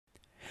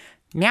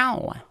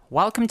Meow!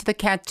 Welcome to the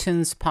Cat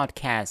Tunes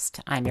podcast.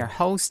 I'm your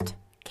host,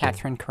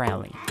 Catherine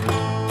Crowley.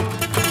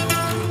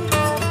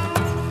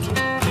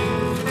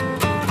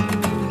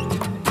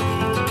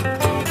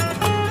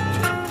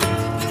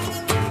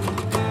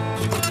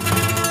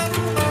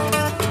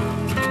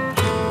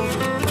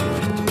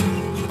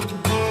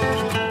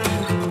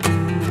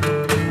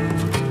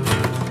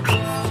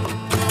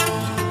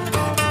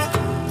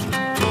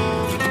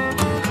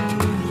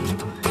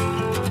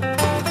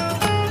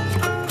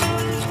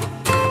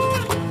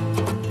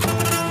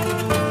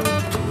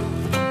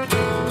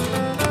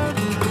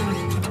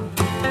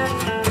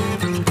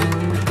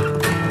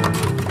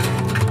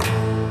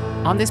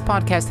 On this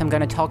podcast, I'm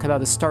going to talk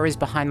about the stories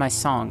behind my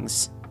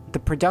songs, the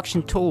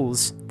production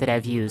tools that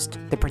I've used,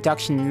 the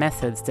production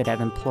methods that I've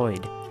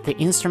employed, the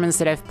instruments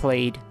that I've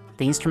played,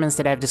 the instruments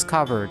that I've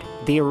discovered,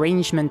 the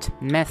arrangement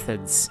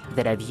methods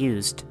that I've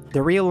used,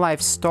 the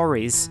real-life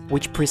stories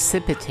which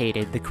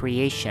precipitated the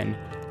creation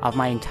of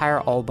my entire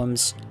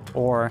albums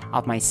or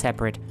of my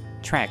separate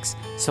tracks.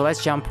 So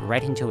let's jump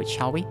right into it,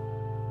 shall we?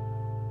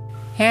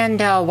 And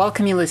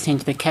welcome you listening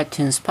to the Cat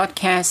Tunes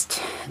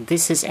podcast.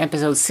 This is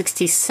episode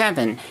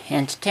 67,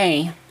 and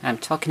today I'm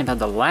talking about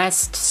the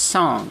last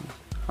song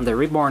on the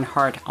Reborn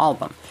Heart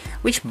album,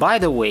 which, by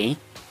the way,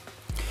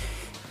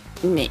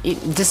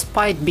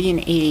 despite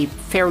being a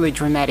fairly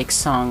dramatic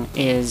song,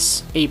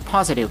 is a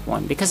positive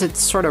one, because it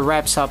sort of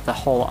wraps up the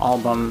whole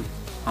album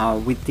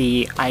with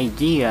the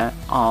idea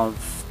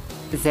of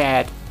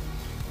that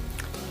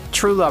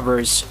true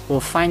lovers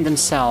will find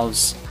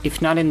themselves, if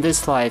not in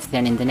this life,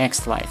 then in the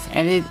next life.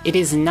 And it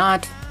is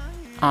not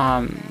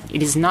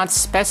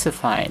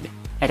specified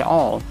at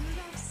all.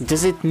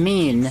 Does it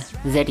mean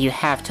that you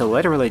have to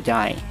literally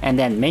die and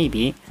then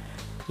maybe,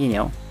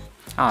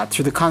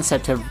 through the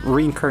concept of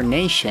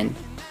reincarnation,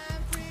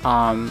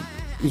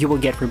 you will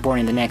get reborn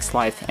in the next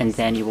life and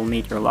then you will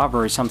meet your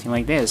lover or something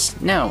like this?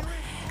 No.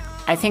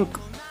 I think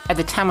at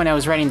the time when I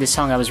was writing this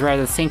song, I was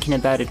rather thinking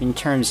about it in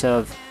terms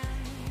of,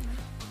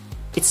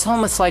 it's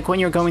almost like when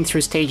you're going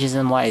through stages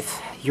in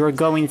life, you're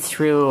going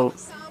through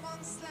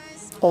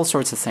all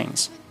sorts of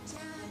things.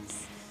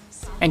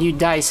 And you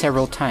die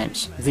several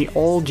times. The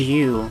old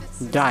you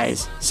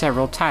dies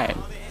several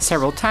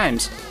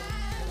times.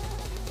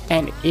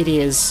 And it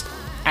is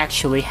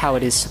actually how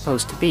it is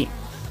supposed to be.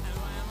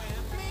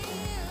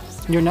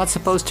 You're not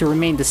supposed to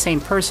remain the same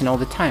person all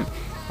the time.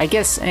 I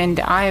guess, and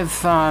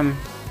I've...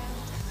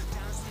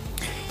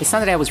 it's not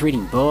that I was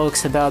reading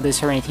books about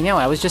this or anything. No,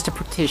 I was just a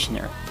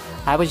practitioner.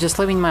 I was just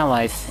living my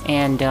life,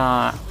 and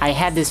I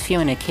had this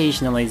feeling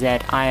occasionally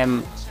that I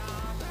am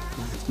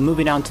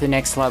moving on to the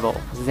next level,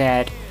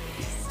 that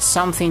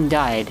something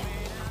died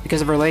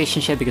because of a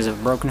relationship, because of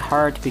a broken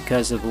heart,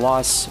 because of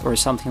loss, or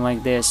something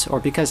like this, or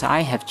because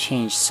I have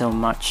changed so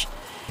much.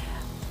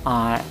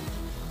 And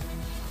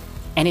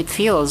it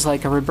feels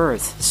like a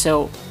rebirth.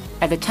 So,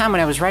 at the time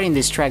when I was writing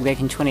this track back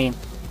in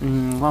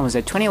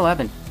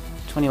 2011.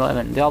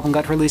 The album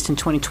got released in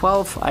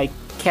 2012. I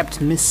kept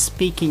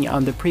misspeaking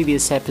on the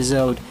previous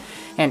episode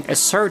and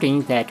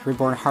asserting that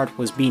Reborn Heart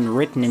was being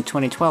written in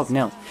 2012.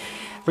 No.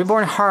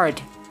 Reborn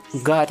Heart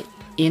got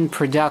in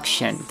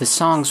production. The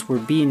songs were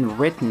being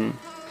written,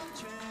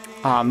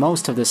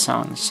 most of the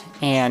songs.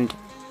 And,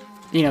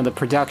 the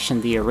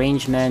production, the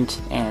arrangement,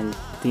 and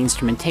the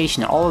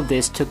instrumentation, all of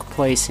this took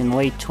place in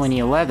late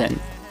 2011.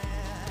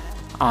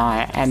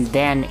 And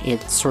then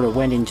it sort of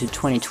went into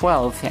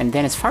 2012, and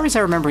then as far as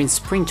I remember, in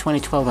spring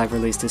 2012 I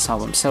released this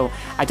album. So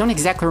I don't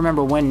exactly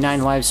remember when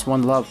Nine Lives,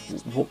 One Love,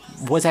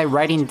 was I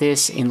writing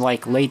this in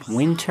like late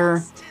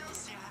winter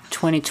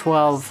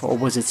 2012, or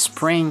was it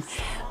spring?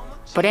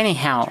 But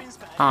anyhow,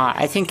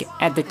 I think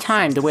at the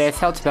time the way I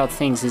felt about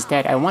things is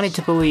that I wanted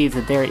to believe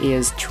that there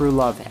is true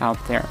love out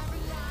there.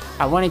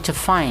 I wanted to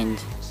find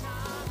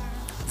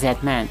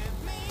that man.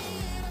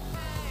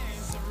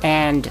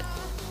 And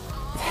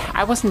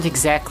I wasn't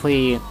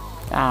exactly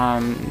in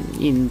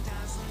a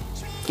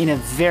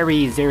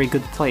very, very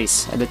good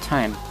place at the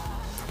time.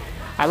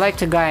 I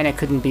liked a guy and I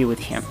couldn't be with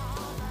him.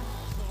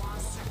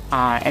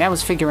 And I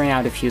was figuring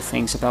out a few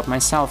things about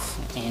myself,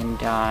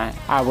 and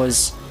I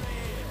was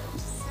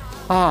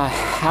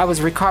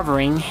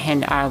recovering,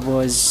 and I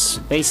was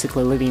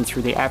basically living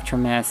through the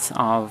aftermath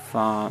of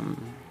a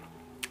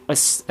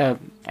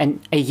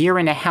year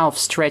and a half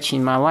stretch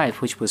in my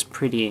life, which was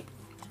pretty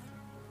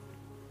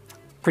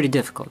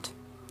difficult.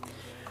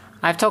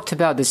 I've talked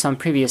about this on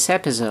previous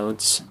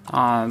episodes.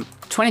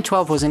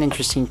 2012 was an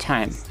interesting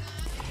time.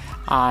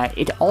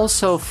 It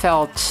also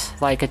felt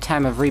like a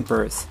time of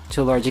rebirth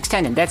to a large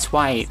extent, and that's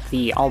why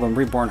the album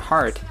Reborn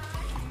Heart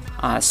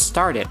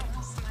started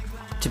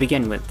to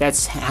begin with.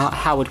 That's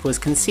how it was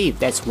conceived.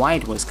 That's why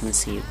it was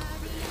conceived.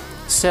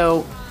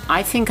 So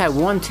I think I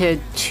wanted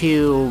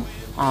to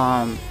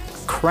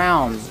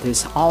crown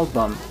this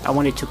album. I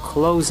wanted to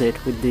close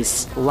it with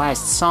this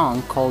last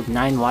song called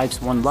Nine Lives,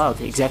 One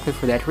Love, exactly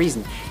for that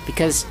reason.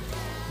 Because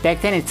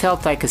back then it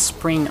felt like a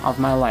spring of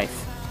my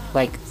life.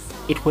 Like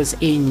it was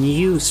a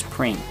new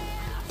spring.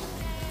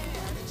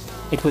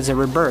 It was a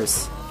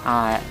rebirth.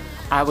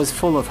 I was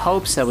full of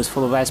hopes, I was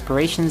full of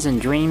aspirations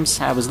and dreams.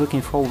 I was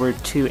looking forward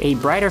to a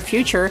brighter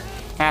future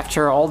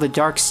after all the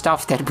dark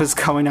stuff that was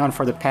going on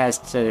for the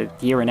past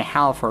year and a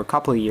half or a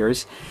couple of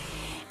years.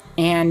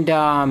 And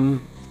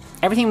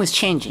everything was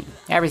changing.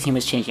 Everything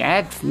was changing.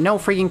 I had no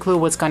freaking clue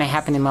what's going to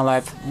happen in my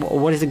life.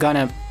 What is it going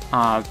to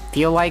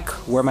feel like?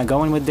 Where am I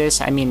going with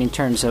this? I mean, in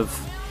terms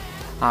of,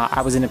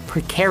 I was in a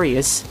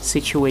precarious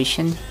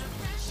situation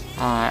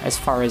as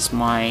far as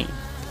my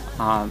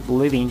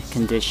living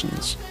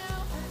conditions.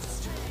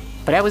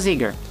 But I was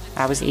eager.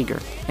 I was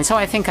eager. And so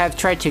I think I've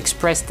tried to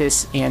express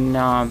this in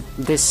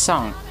this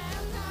song.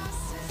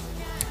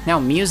 Now,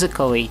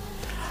 musically,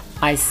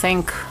 I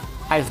think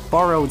I've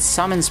borrowed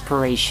some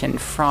inspiration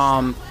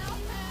from...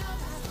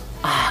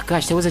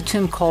 gosh, there was a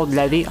tune called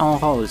La Vie en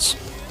Rose.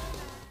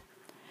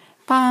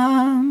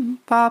 Bam,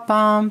 ba,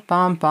 bam,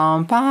 bam,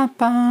 bam, ba,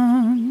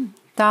 bam.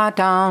 Da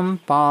dum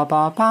ba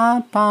ba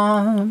ba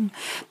bum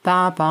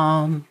ba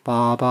bum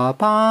ba ba ba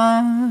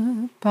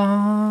ba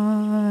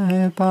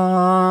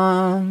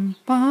bum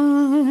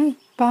ba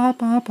ba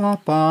ba ba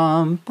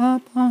bum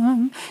ba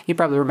bum. You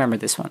probably remember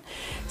this one.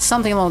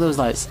 Something along those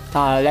lines.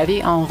 La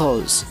Vie en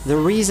Rose. The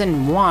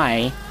reason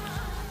why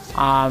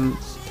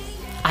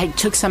I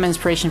took some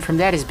inspiration from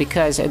that is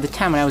because at the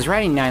time when I was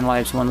writing Nine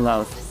Lives, One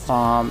Love,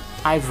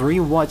 I've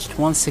rewatched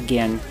once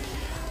again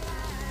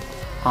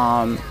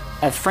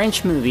a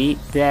French movie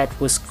that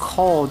was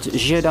called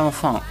Jeux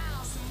d'enfants.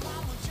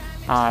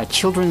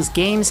 Children's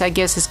Games, I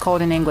guess it's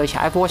called in English.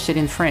 I've watched it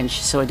in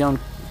French, so I don't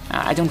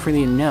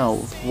really know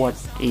what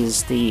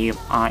is the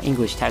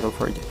English title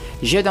for it.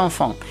 Jeux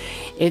d'enfants.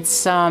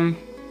 It's a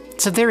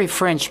very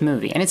French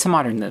movie, and it's a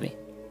modern movie.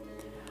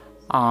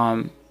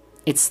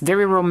 It's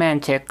very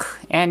romantic,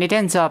 and it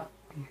ends up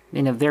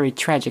in a very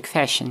tragic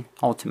fashion,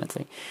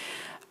 ultimately.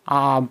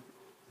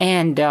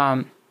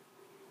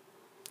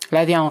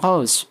 La Vie en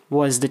Rose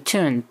was the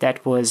tune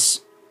that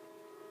was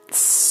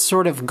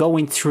sort of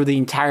going through the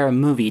entire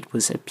movie. It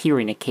was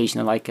appearing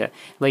occasionally like a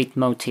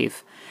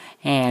leitmotif,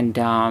 and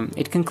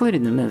it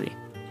concluded the movie.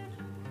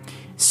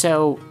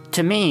 So,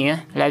 to me,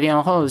 La Vie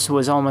en Rose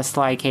was almost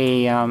like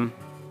a,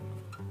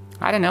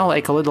 I don't know,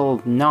 like a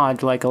little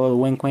nod, like a little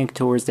wink-wink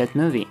towards that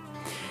movie.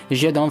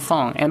 Jeux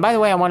d'enfants. And by the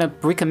way, I want to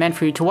recommend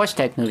for you to watch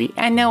that movie.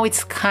 I know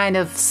it's kind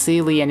of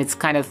silly and it's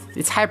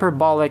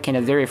hyperbolic in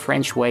a very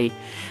French way.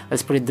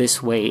 Let's put it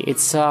this way.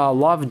 It's a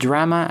love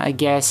drama, I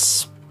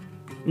guess.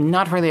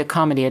 Not really a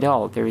comedy at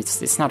all.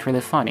 It's not really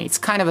funny. It's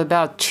kind of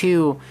about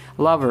two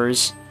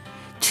lovers,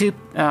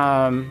 a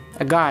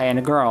guy and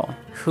a girl,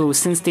 who,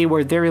 since they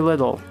were very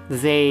little,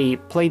 they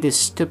play this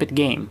stupid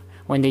game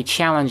when they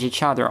challenge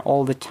each other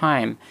all the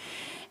time.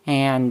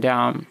 And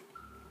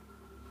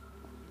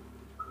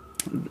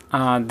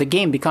the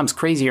game becomes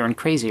crazier and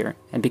crazier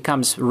and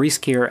becomes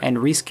riskier and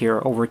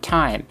riskier over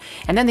time.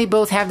 And then they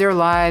both have their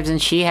lives, and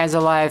she has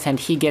a life, and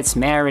he gets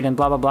married, and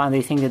blah blah blah, and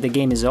they think that the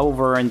game is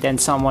over, and then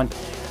someone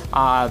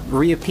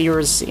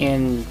reappears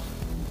in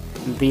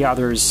the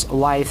other's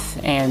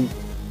life, and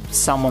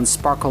someone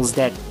sparkles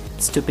that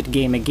stupid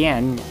game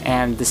again,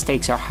 and the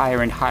stakes are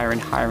higher and higher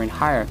and higher and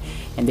higher.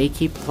 And they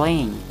keep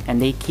playing,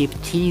 and they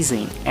keep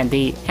teasing, and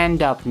they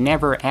end up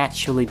never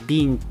actually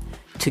being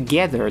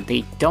together.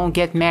 They don't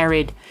get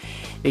married,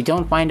 they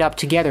don't wind up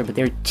together, but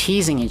they're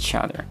teasing each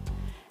other,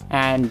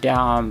 and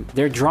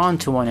they're drawn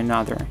to one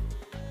another.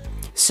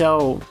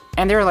 So,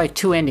 and there are like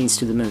two endings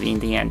to the movie in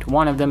the end.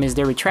 One of them is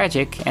very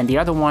tragic, and the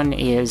other one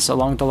is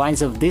along the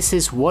lines of, this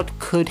is what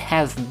could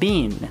have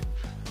been.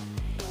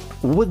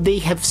 Would they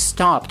have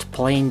stopped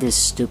playing this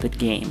stupid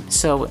game?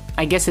 So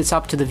I guess it's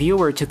up to the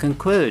viewer to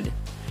conclude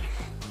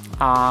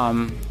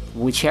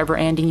whichever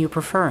ending you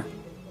prefer.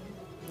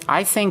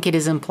 I think it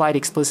is implied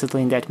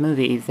explicitly in that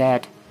movie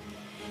that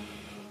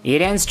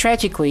it ends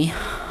tragically,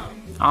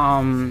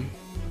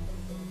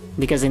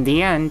 because in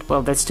the end,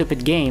 well, that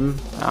stupid game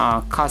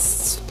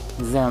costs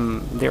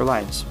them their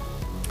lives.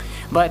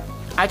 But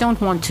I don't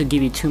want to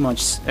give you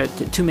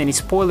too many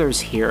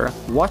spoilers here.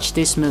 Watch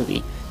this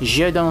movie,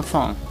 Jeux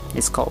d'enfants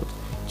it's called.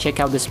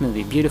 Check out this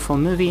movie, beautiful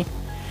movie,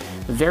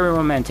 very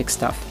romantic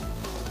stuff.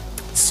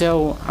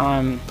 So,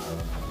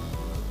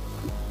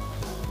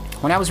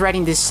 when I was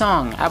writing this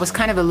song, I was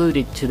kind of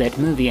alluded to that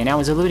movie, and I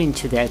was alluding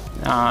to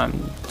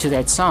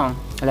that song,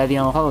 La Vie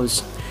en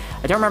Rose.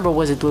 I don't remember,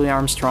 was it Louis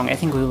Armstrong? I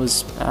think it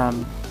was a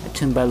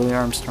tune by Louis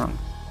Armstrong.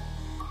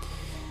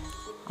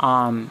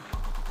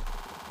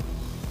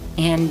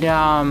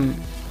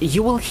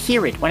 You will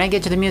hear it when I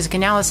get to the music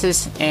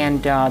analysis,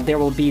 and there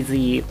will be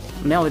the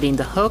melody in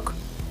the hook.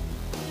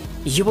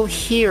 You will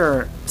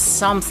hear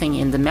something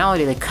in the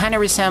melody that kind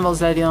of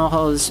resembles La Vie en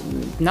Rose,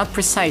 not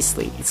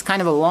precisely. It's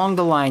kind of along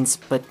the lines,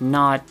 but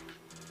not...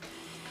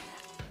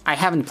 I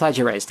haven't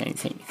plagiarized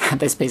anything.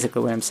 That's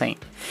basically what I'm saying.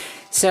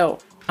 So,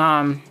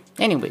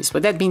 anyways,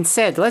 with that being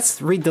said,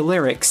 let's read the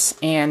lyrics,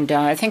 and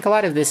I think a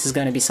lot of this is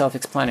going to be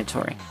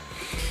self-explanatory.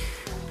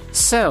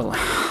 So,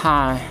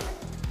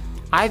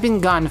 I've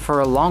been gone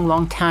for a long,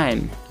 long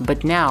time,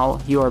 but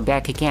now you are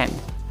back again.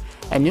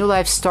 A new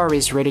life story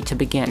is ready to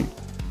begin.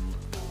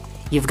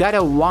 You've got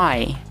a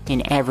Y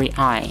in every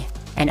eye,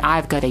 and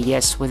I've got a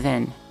yes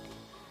within.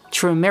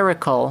 True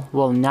miracle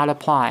will not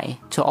apply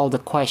to all the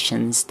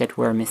questions that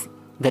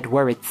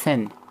wear it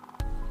thin.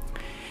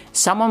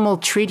 Someone will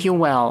treat you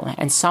well,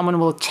 and someone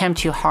will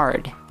tempt you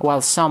hard,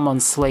 while someone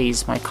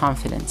slays my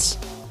confidence.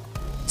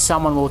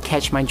 Someone will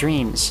catch my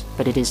dreams,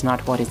 but it is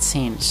not what it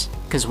seems,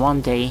 'cause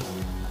one day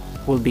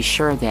we'll be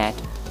sure that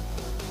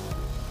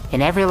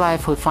in every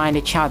life we find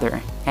each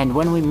other, and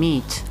when we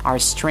meet, our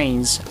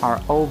strains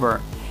are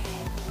over.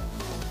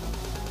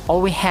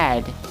 All we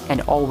had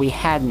and all we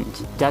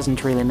hadn't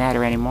doesn't really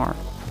matter anymore.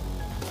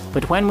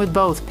 But when we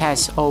both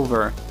pass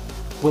over,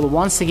 we'll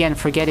once again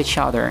forget each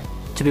other,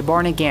 to be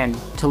born again,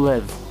 to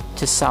live,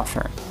 to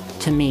suffer,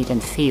 to meet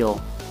and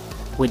feel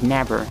we'd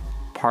never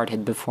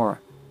parted before.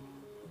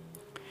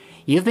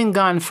 You've been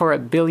gone for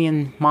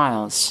 1,000,000,000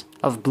 miles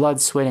of blood,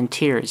 sweat, and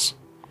tears,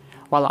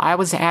 while I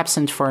was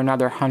absent for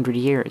another 100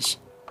 years.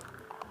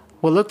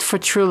 We looked for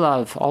true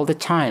love all the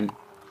time,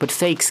 but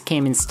fakes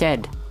came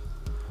instead.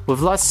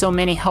 We've lost so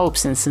many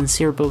hopes and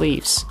sincere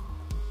beliefs,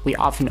 we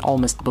often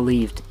almost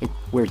believed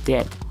we're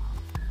dead.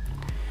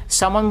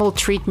 Someone will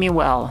treat me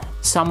well,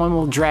 someone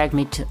will drag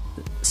me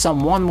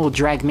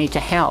to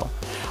hell,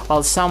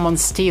 while someone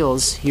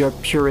steals your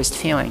purest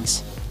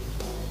feelings.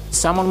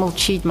 Someone will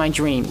cheat my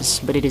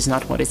dreams, but it is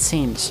not what it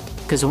seems,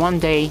 'cause one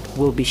day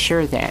we'll be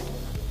sure that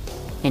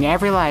in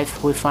every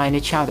life we find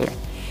each other,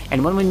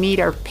 and when we meet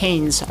our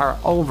pains are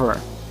over.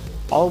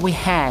 All we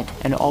had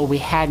and all we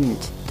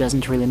hadn't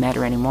doesn't really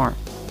matter anymore.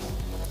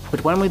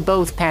 But when we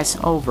both pass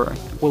over,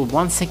 we'll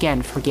once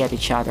again forget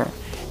each other,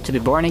 to be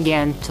born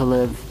again, to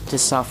live, to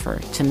suffer,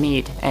 to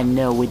meet and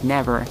know we'd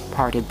never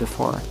parted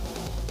before.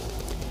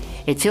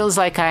 It feels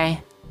like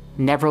I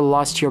never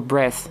lost your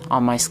breath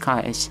on my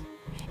skies.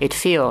 It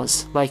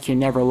feels like you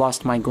never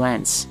lost my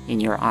glance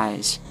in your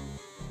eyes.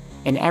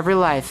 In every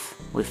life,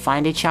 we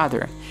find each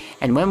other,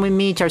 and when we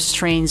meet, our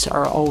strains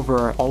are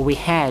over. All we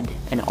had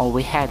and all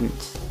we hadn't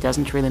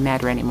doesn't really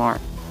matter anymore.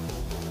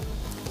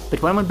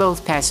 But when we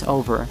both pass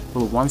over,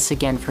 we'll once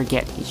again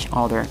forget each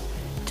other,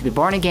 to be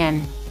born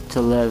again,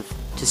 to live,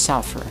 to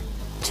suffer,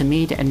 to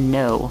meet and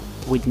know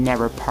we'd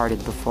never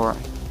parted before.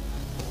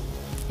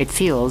 It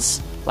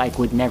feels like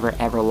we'd never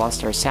ever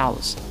lost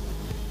ourselves.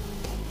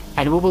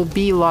 And we will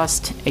be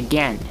lost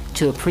again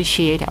to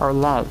appreciate our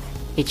love.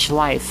 Each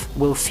life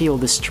will feel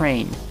the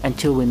strain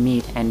until we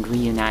meet and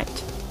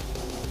reunite.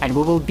 And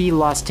we will be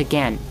lost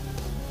again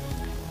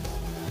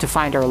to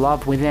find our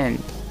love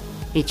within.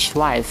 Each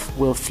life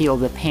will feel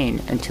the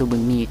pain until we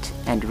meet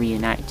and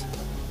reunite.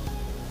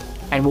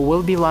 And we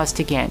will be lost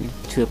again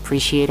to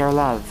appreciate our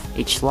love.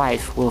 Each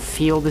life will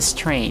feel the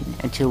strain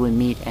until we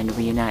meet and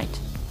reunite.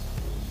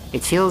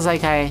 It feels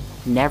like I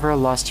never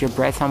lost your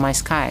breath on my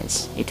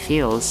skies. It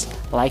feels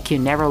like you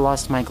never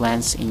lost my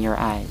glance in your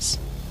eyes.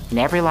 In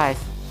every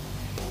life,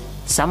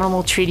 someone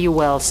will treat you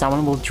well,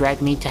 someone will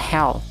drag me to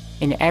hell.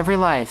 In every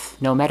life,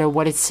 no matter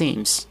what it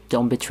seems,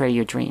 don't betray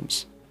your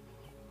dreams.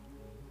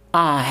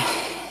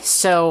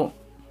 So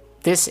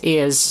this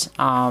is,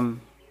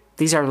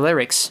 these are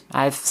lyrics.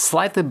 I've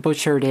slightly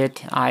butchered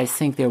it. I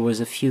think there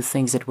was a few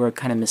things that were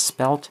kind of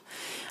misspelled.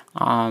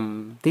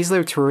 These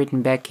lyrics were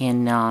written back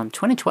in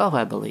 2012,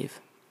 I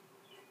believe.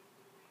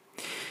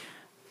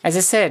 As I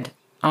said,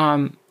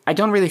 I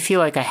don't really feel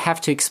like I have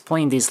to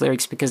explain these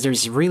lyrics because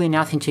there's really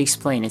nothing to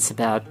explain. It's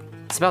about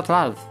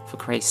love, for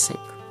Christ's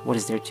sake. What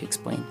is there to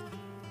explain?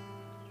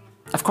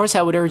 Of course,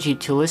 I would urge you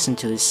to listen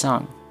to this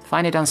song.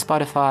 Find it on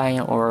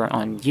Spotify or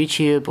on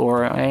YouTube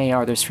or any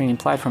other streaming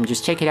platform.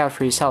 Just check it out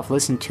for yourself.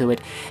 Listen to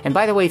it. And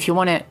by the way, if you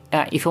want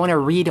to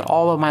read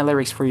all of my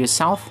lyrics for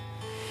yourself,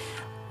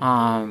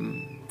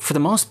 for the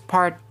most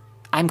part,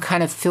 I'm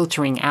kind of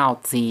filtering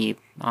out the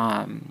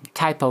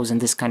typos and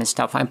this kind of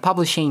stuff. I'm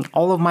publishing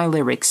all of my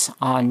lyrics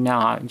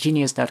on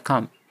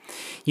Genius.com.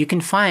 You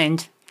can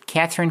find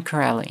Catherine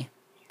Corelli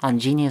on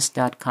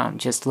Genius.com.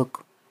 Just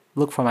look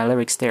for my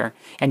lyrics there,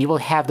 and you will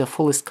have the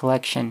fullest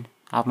collection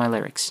of my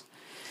lyrics.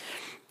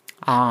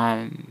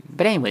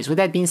 But anyways, with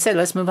that being said,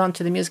 let's move on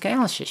to the music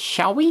analysis,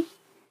 shall we?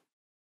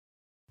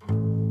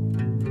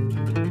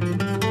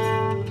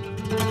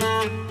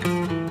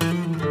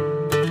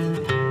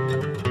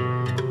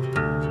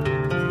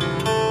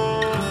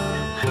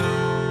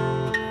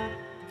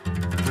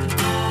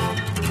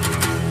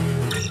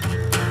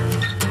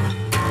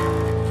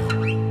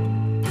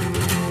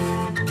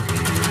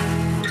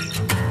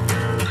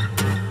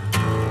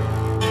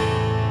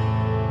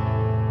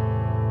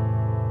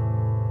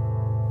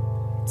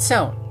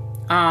 So,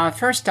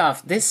 first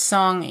off, this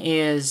song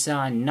is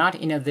not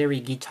in a very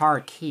guitar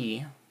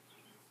key,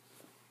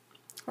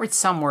 or it's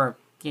somewhere,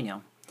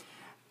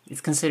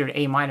 it's considered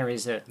A minor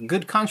is a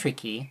good country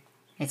key,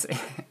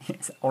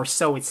 or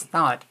so it's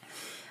thought.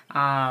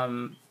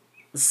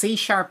 C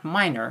sharp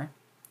minor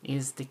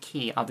is the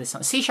key of this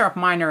song. C sharp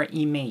minor,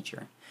 E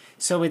major.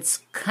 So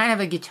it's kind of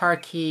a guitar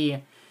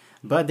key,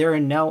 but there are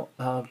no,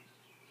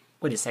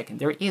 wait a second,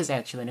 there is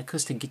actually an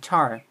acoustic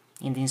guitar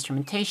in the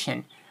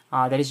instrumentation.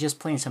 That is just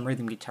playing some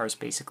rhythm guitars,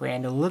 basically,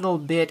 and a little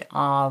bit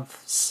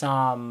of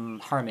some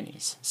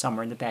harmonies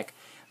somewhere in the back.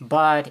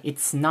 but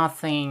it's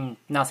nothing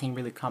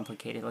really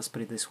complicated, let's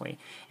put it this way.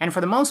 And for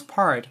the most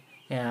part,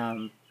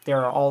 there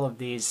are all of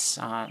these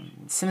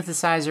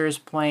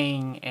synthesizers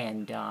playing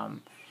and a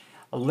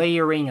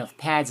layering of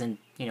pads and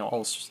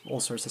all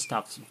sorts of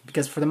stuff,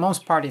 because for the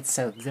most part it's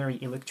a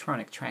very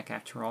electronic track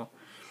after all.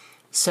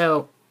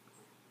 So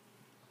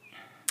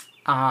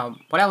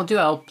what I will do,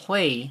 I'll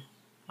play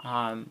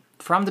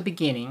from the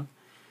beginning,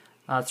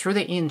 through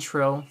the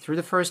intro, through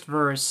the first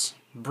verse,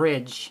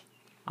 bridge,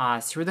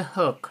 through the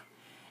hook,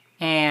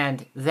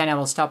 and then I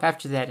will stop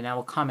after that and I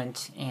will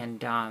comment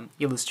and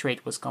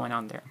illustrate what's going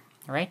on there.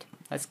 Alright,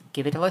 let's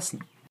give it a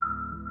listen.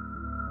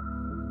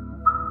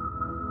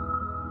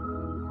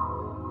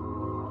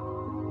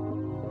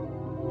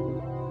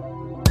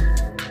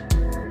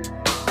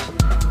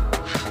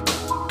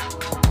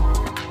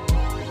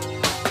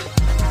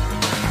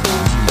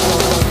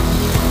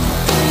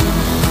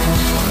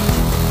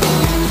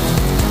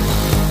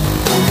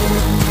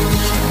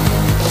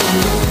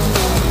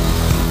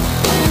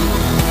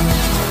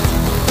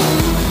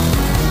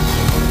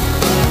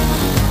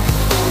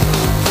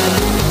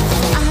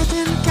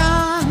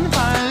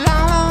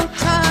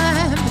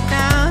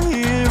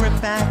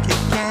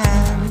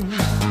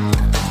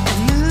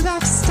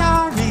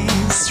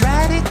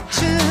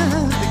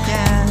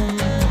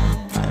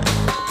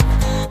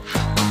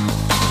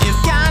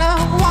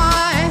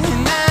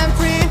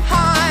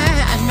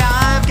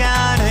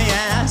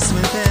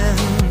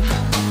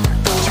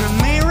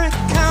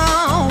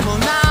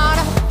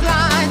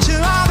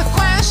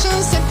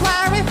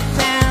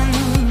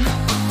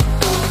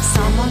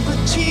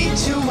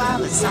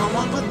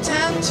 Someone would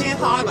tempt you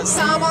hard, but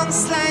someone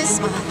slays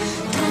my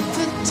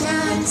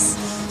confidence.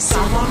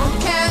 Someone will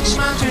catch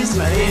my dreams,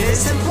 but it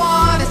isn't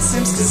what it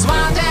seems, 'cause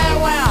one day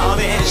we'll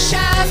be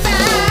shattered.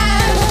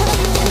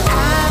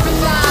 Every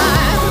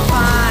life we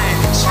find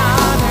each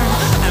other,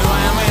 and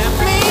when we're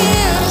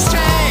being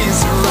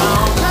strays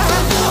around her,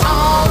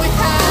 all we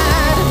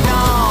had and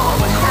all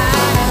we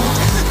hadn't,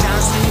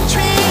 dancing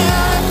tree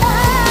and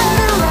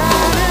running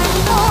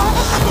for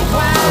the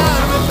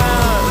world we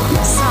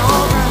built is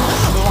over.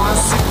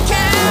 Once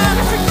again,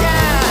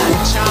 forget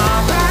each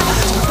other,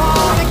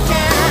 before we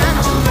can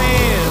to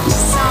live to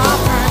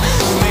suffer,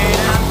 made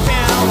and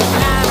feel we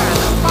never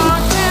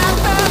forget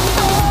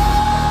before.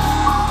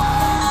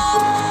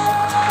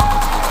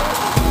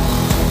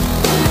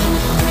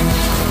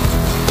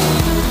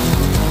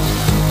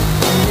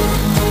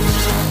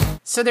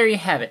 So there you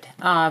have it.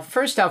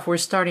 First off, we're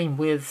starting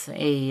with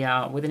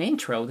an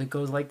intro that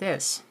goes like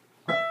this.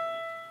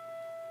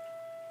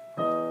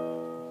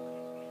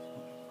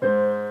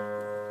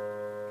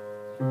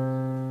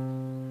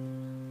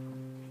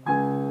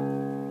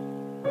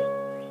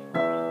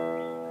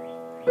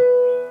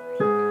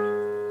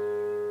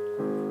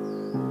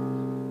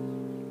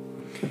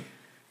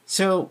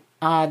 So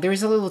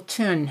there's a little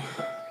tune.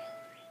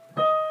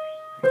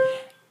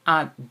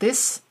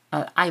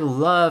 I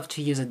love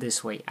to use it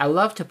this way. I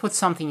love to put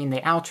something in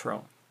the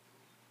outro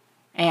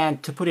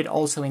and to put it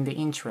also in the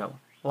intro,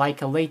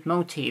 like a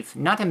leitmotif,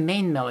 not a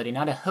main melody,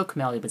 not a hook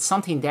melody, but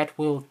something that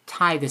will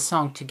tie the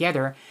song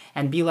together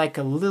and be like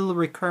a little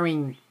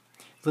recurring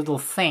little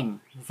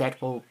thing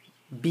that will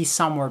be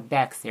somewhere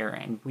back there,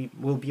 and we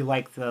will be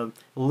like the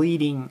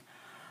leading,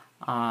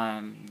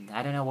 I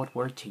don't know what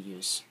word to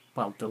use.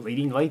 Well, the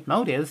leading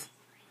leitmotif,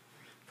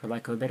 for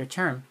lack of a better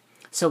term.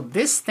 So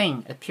this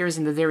thing appears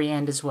in the very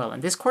end as well,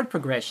 and this chord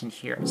progression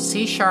here,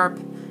 C sharp,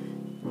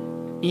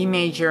 E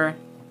major,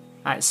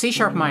 C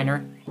sharp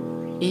minor,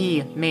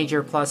 E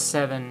major plus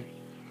 7,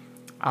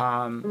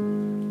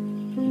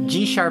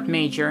 G sharp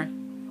major,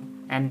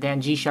 and then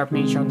G sharp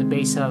major on the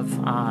bass of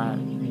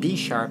B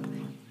sharp.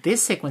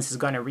 This sequence is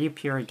going to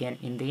reappear again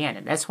in the end,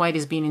 and that's why it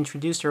is being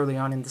introduced early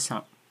on in the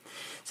song.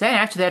 So then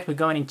after that, we're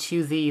going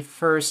into the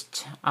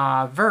first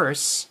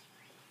verse.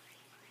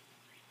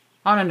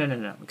 Oh,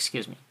 no,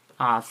 excuse me.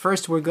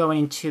 First, we're going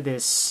into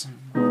this.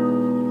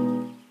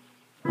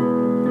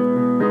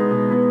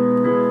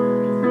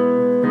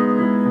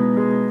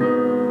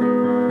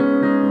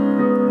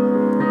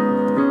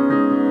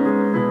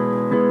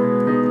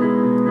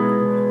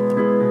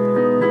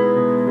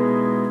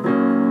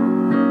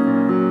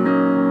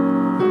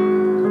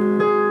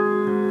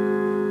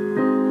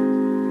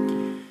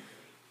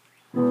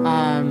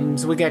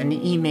 So we got an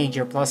E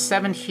major plus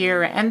 7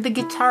 here, and the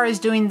guitar is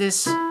doing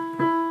this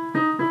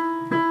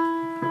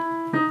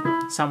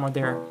somewhere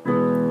there.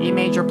 E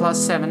major plus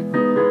 7.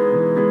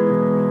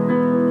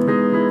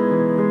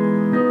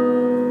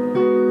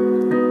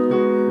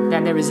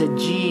 Then there is a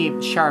G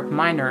sharp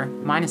minor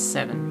minus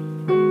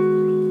 7.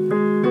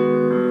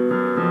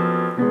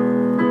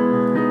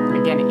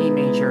 Again, E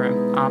major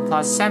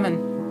plus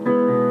 7.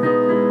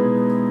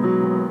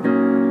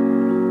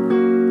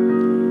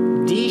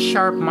 D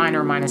sharp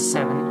minor minus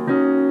 7.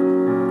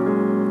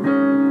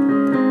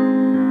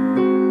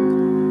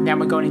 Then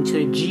we're going into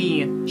a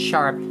G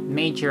sharp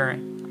major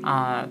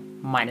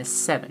minus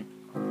 7.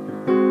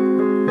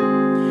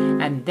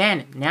 And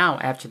then, now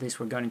after this,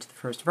 we're going into the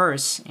first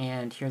verse,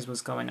 and here's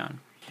what's going on.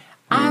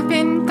 I've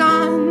been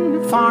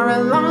gone for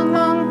a long,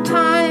 long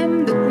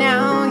time, but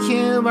now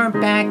you are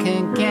back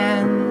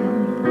again.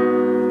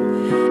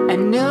 A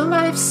new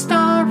life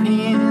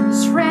story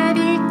is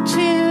ready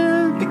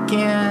to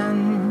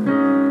begin.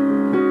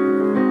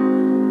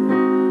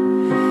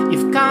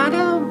 You've got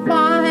a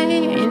why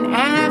in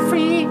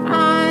every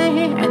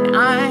eye, and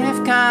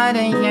I've got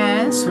a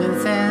yes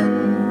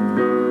within.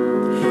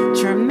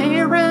 Your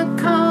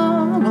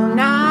miracle will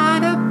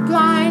not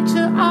apply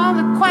to all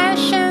the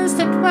questions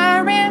that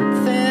were within.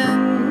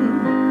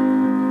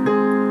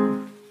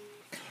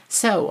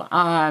 So,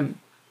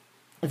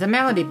 the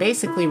melody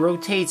basically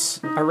rotates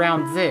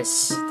around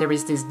this. There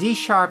is this D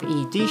sharp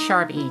E, D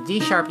sharp E, D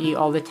sharp E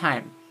all the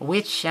time,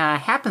 which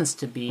happens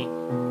to be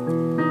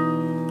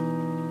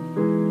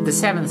the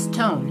 7th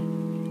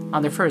tone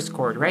on the first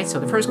chord, right? So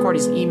the first chord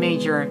is E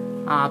major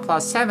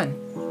plus 7.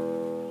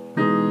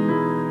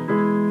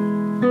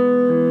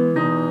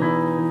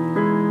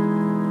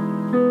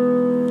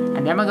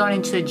 And then we're going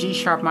into a G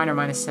sharp minor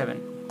minus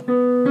 7.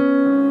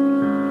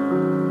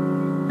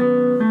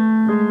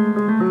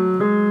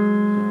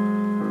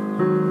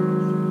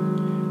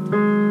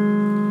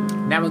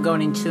 Then we're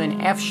going into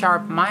an F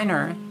sharp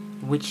minor,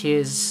 which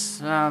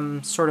is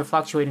sort of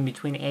fluctuating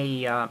between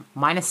a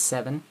minus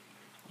 7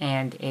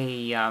 and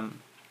an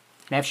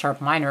F sharp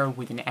minor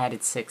with an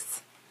added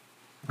 6th.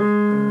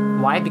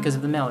 Why? Because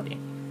of the melody.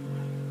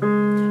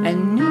 A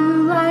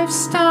new life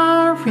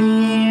story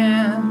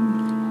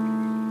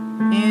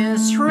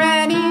is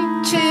ready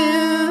to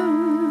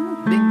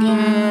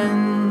begin.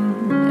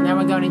 And then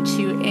we're going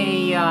into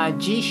a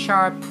G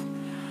sharp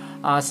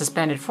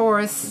suspended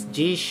 4th,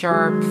 G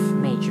sharp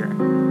major,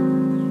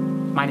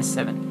 minus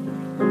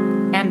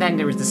 7. And then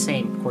there is the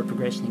same chord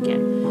progression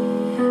again.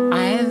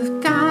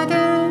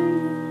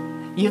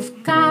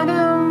 You've got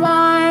a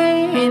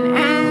why in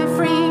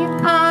every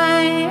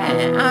eye,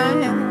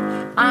 and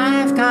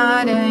I've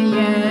got a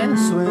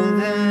yes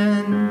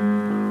within.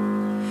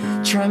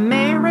 Your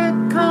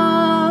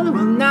miracle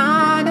will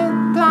not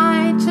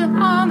apply to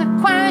all the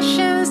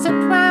questions that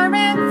were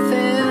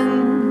within.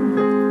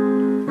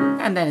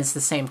 And then it's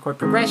the same chord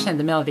progression,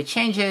 the melody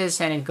changes,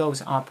 and it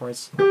goes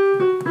upwards.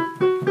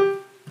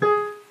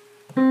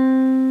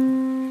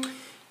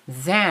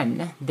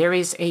 Then there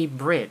is a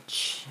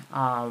bridge.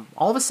 All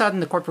of a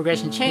sudden the chord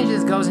progression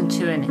changes, goes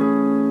into an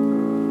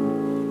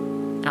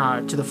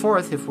to the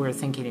 4th if we're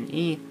thinking in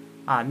E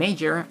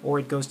major, or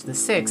it goes to the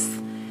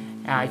 6th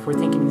if we're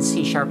thinking in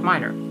C sharp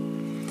minor.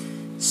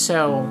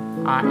 So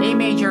A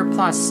major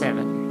plus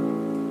 7.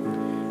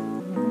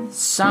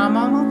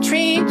 Someone will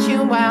treat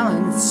you well,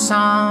 and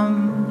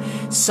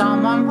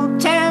someone will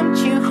tempt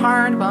you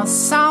hard, while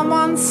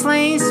someone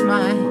slays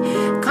my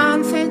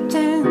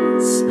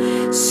confidence.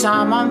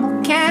 Someone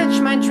will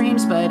catch my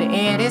dreams, but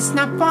it is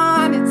not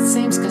what it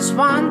seems, 'cause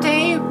one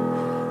day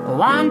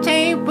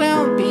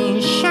we'll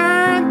be sure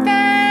that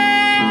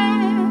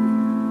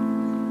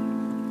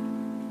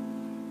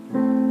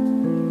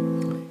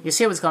you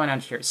see what's going on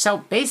here.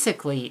 So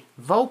basically,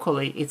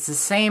 vocally, it's the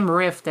same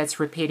riff that's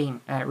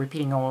repeating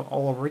all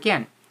over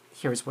again.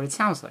 Here's what it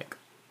sounds like.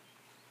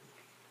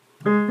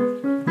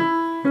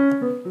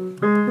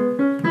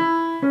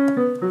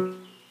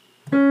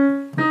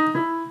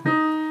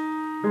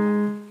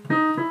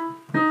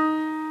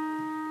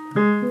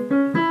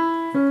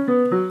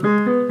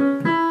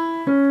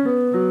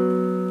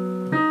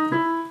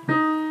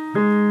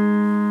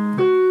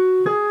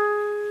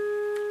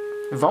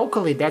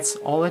 Vocally, that's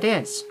all it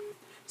is.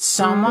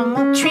 Someone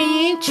will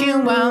treat you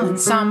well, and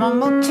someone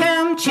will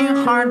tempt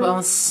you hard,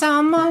 while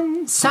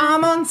someone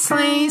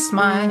slays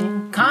my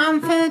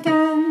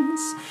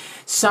confidence.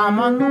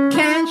 Someone will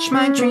catch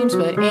my dreams,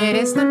 but it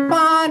is not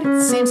what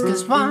it seems,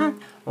 'cause one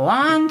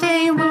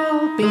day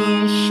we'll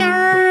be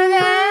sure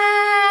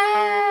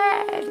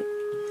that.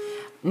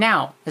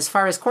 Now, as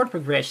far as chord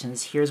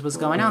progressions, here's what's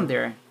going on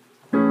there.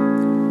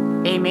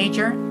 A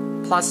major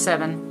plus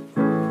 7.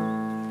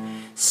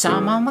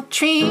 Someone will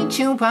treat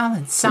you well,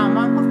 and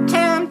someone will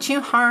tempt you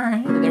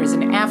hard. There's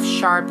an F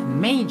sharp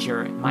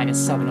major minus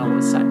 7 all of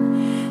a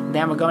sudden.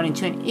 Then we're going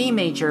into an E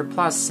major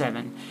plus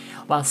 7.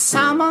 While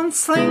someone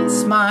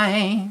slays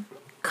my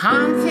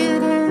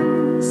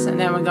confidence. And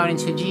then we're going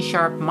into G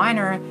sharp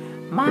minor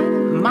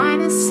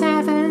minus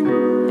 7.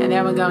 And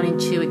then we're going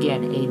into,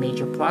 again, A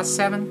major plus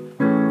 7.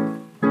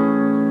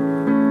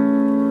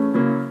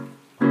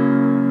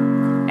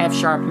 F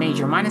sharp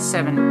major minus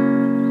 7.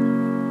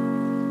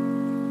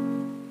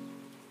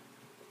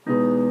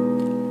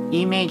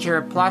 E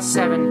major plus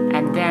 7,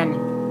 and then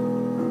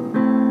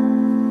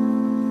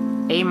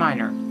A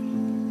minor.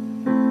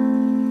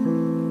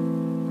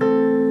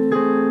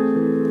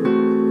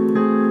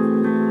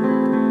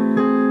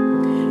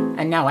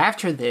 And now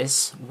after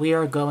this, we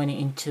are going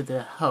into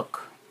the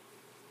hook.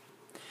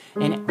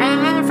 In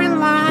every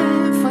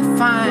life we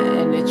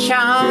find each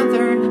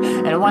other,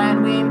 and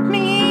when we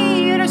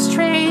meet a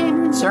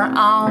stranger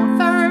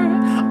over,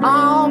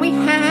 all we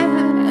had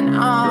and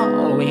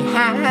all we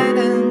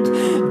hadn't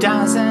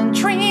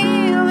doesn't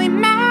really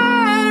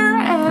matter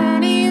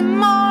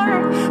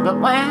anymore. But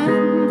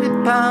when we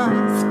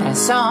both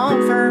is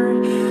over.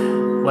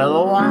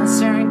 We'll once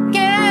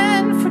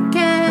again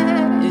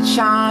forget each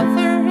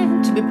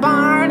other, to be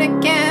born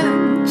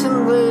again, to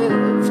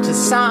live, to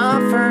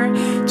suffer,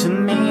 to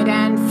meet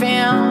and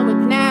feel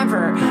we'd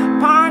never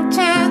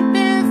parted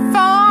before.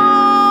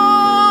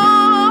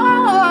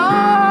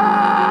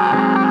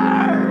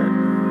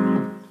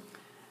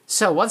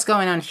 So what's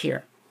going on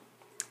here?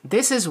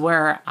 This is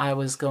where I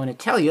was going to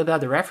tell you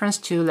about the reference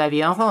to La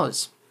Vie en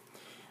Rose.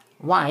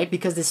 Why?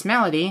 Because this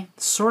melody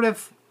sort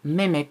of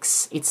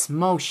mimics its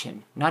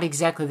motion. Not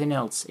exactly the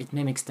notes, it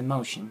mimics the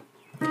motion.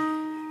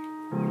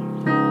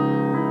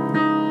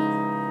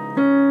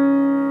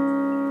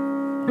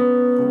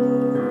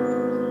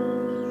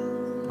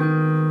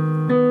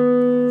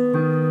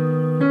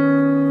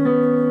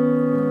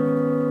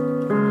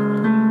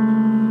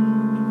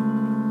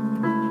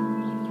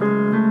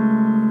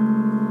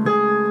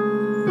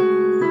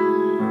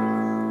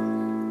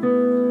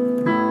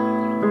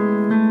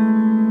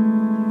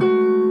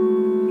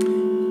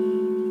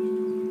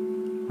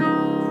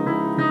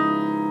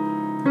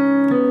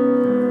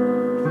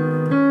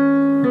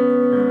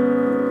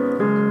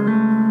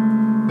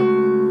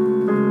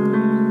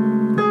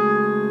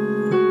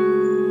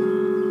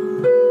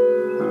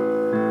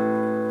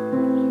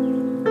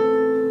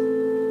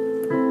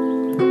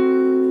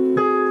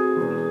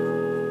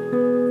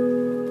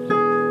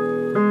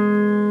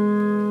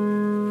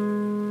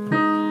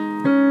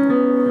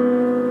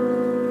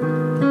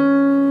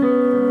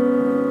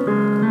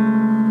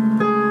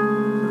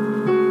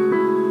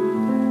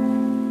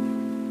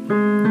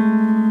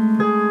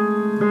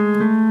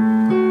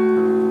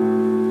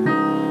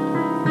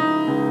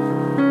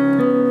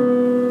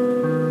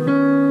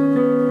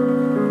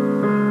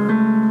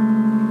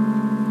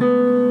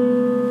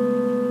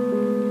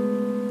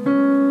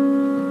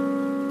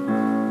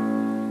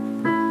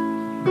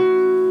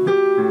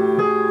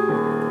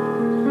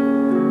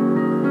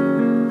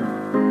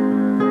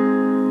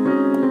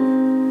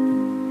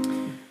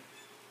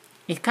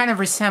 It kind of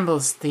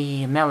resembles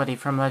the melody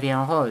from La Vie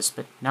en Rose,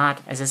 but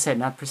not, as I said,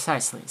 not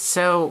precisely.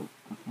 So,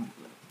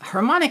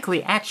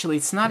 harmonically, actually,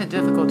 it's not a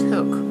difficult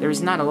hook.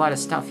 There's not a lot of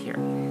stuff here.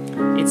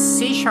 It's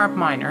C sharp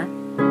minor.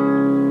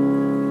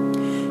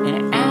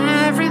 In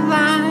every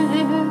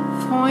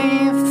life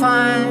we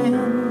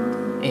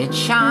find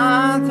each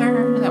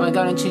other. Then we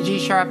go into G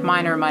sharp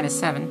minor minus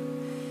 7.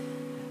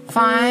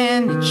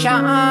 Find each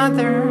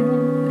other.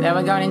 Then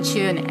we're going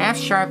into an F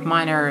sharp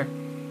minor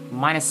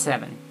minus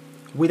 7.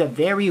 With a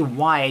very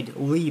wide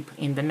leap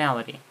in the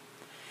melody.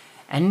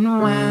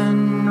 And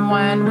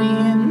when we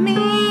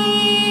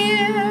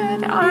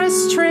meet, our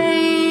strings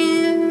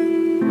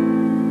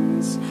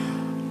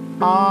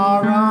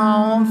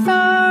are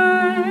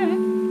over.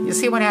 You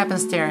see what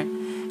happens there?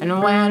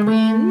 And when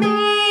we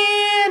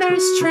meet, our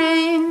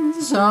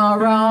strings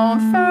are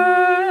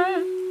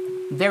over.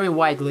 Very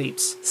wide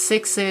leaps.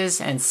 6s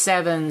and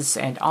 7s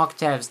and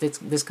octaves,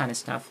 this kind of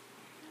stuff.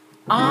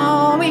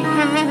 All we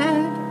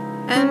had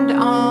and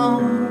all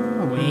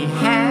we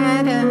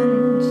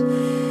hadn't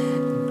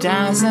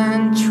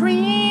doesn't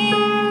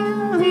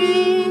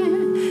really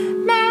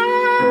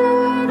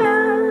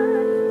matter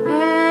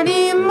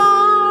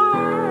anymore.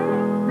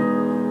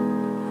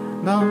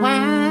 But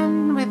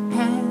when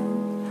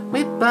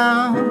we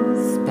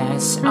both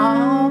pass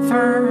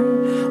over,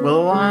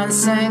 we'll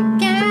once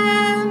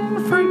again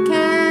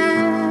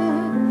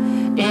forget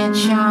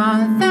each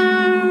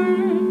other,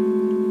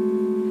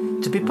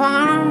 to be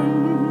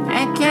born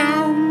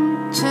again.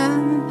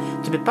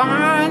 To be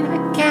born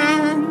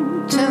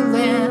again, to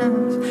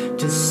live,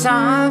 to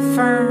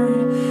suffer,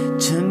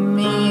 to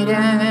meet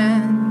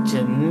and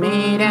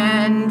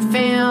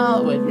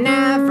feel would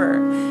never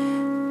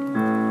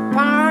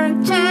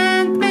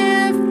parted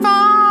before.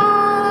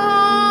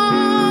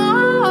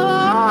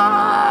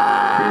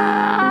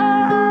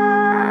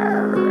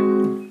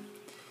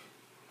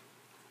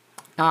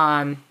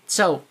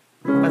 So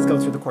let's go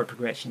through the chord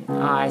progression.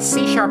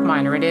 C sharp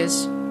minor it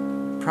is,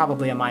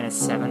 probably a minus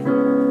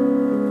 7.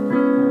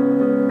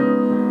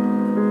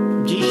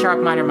 G sharp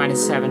minor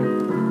minus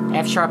 7,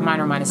 F sharp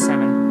minor minus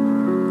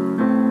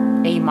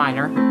 7, A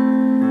minor,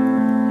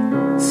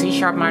 C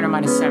sharp minor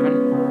minus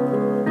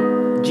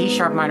 7, G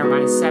sharp minor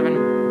minus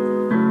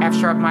 7, F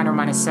sharp minor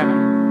minus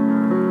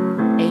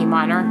 7, A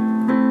minor,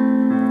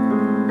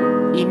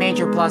 E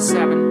major plus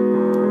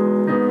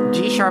 7,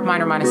 G sharp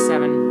minor minus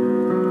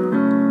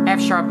 7, F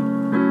sharp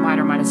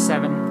minor minus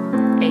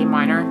 7, A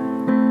minor,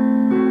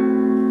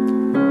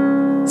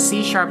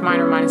 C sharp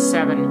minor minus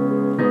 7,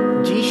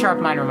 G sharp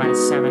minor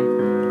minus 7,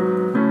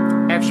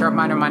 F sharp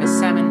minor minus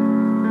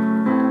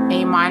 7,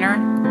 A minor,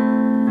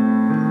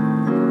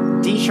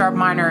 D sharp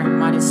minor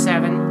minus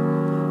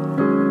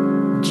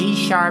 7, G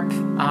sharp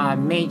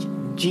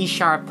G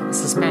sharp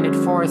suspended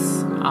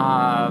fourth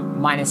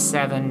minus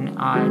 7,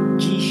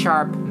 G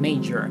sharp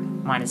major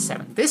minus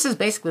 7. This is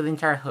basically the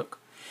entire hook.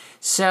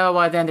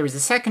 So then there is the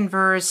second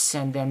verse,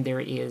 and then there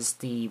is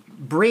the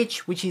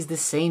bridge, which is the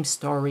same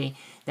story.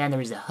 Then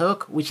there is the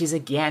hook, which is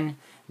again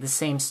the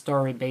same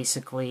story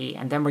basically,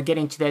 and then we're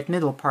getting to that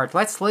middle part.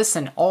 Let's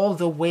listen all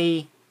the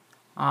way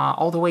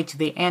all the way to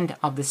the end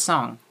of the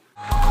song.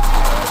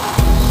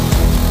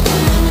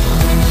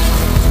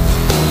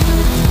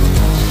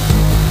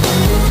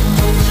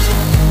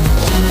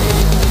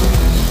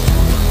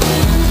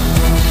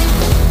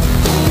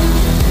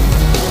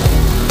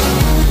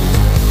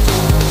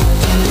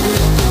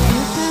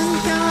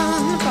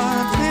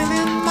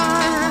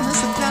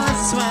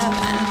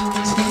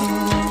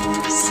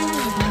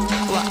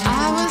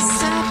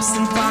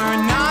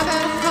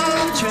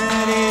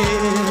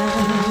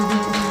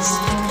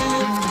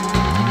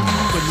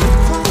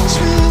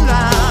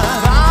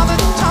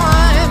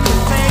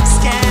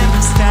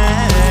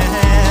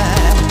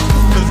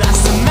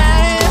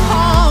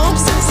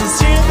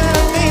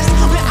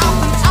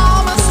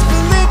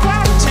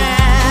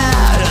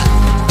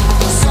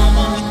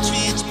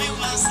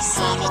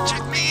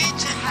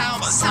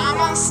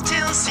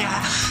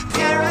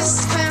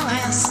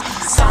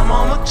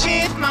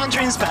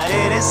 But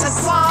it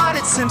isn't what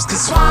it seems,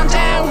 'cause one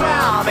day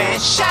we'll be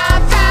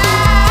shattered.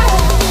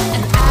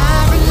 And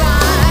every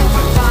life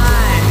we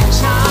find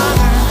each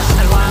other,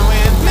 and when we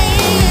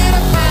meet a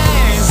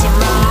face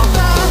around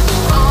the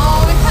all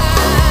we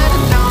had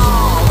and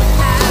all we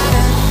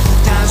hadn't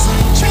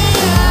doesn't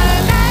really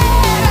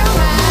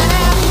matter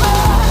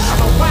anymore.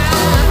 But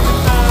when we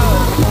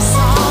both it's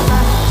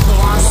over,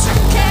 once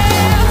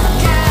again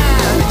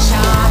forget each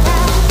other,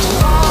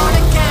 born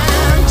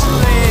again to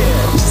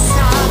live, to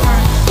suffer.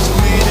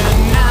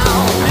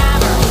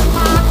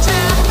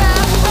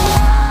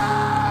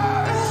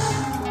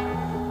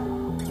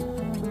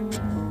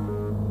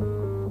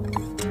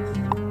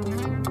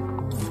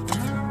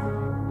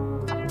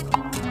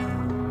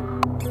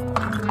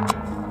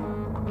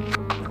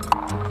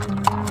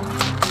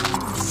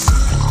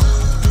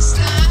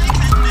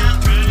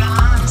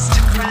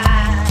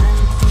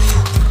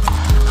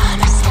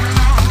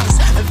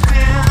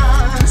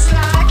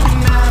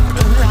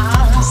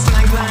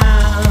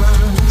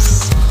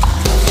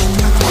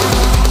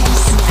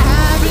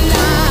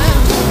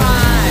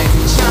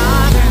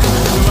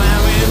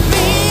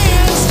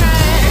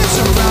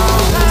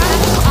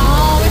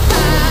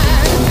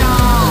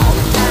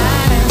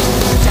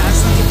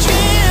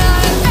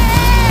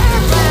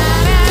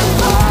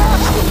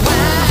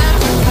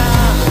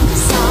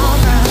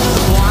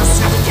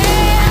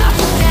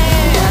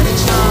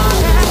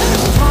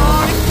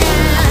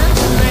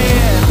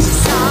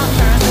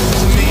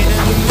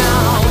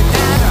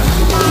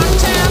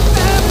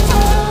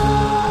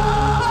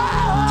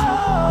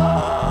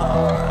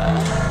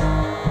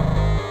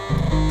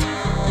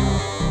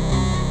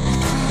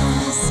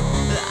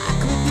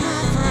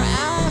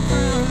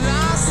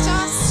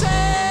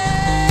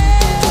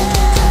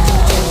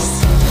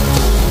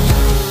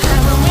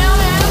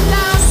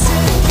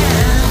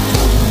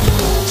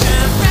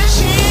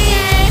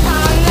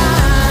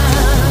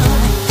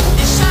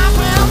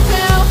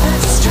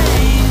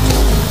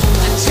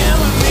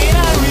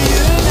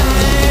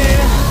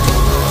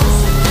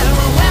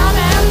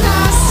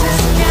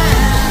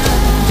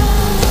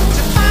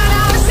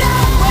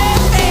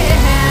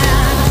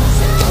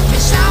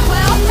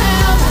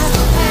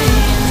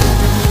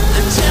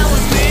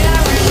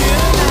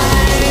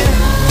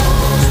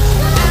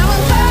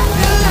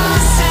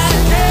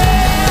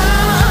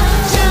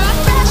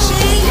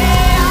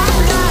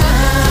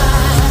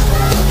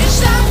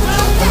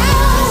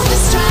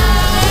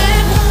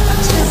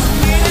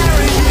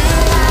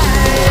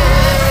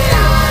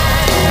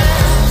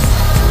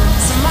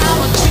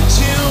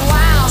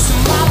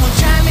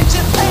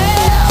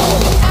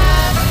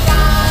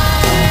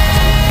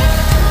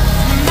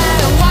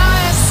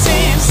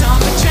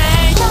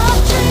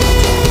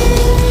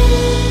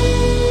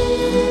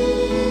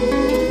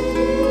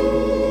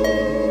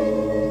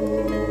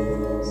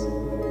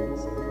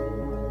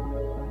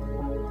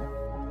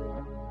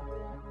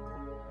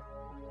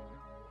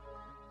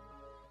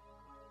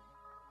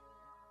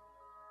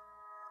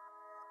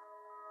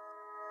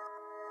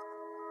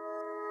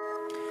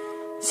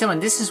 So, and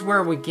this is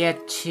where we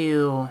get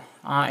to,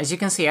 as you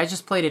can see, I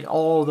just played it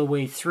all the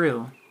way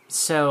through.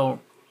 So,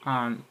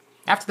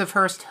 after the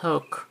first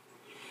hook,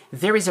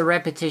 there is a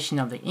repetition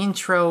of the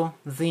intro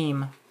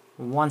theme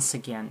once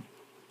again.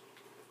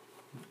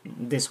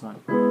 This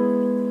one.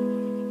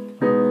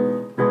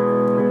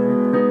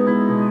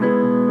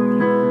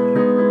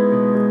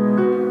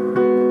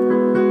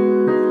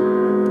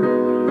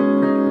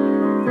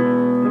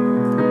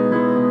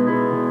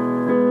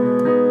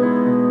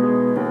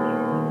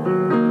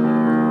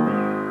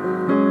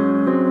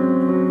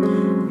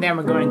 Then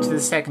we're going into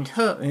the second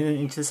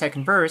into the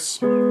second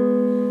verse. You've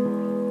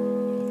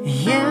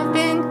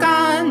been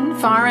gone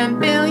for 1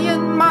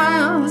 billion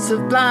miles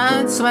of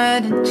blood,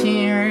 sweat, and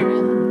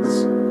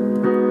tears,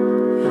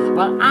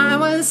 while I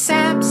was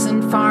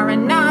absent for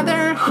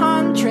another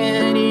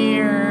 100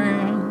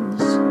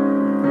 years.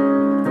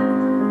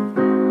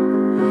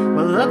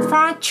 We'll look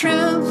for true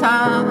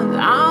love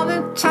all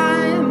the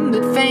time,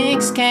 but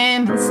fakes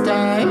came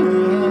instead.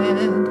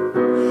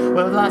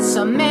 We've lost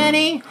so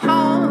many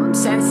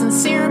hopes and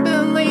sincere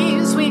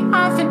beliefs, we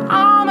often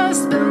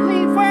almost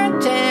believe we're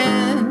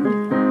dead.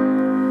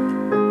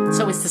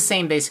 So it's the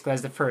same basically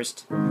as the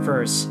first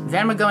verse.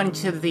 Then we're going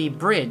to the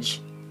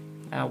bridge,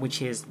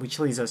 which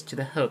leads us to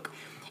the hook.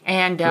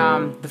 And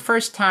the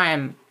first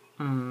time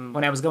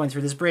when I was going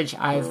through this bridge,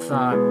 I've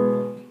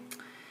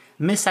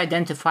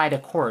misidentified a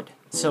chord.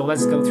 So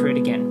let's go through it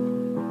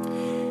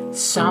again.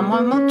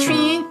 Someone will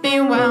treat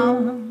me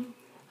well.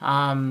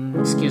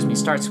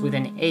 Starts with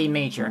an A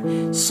major.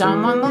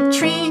 Someone will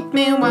treat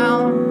me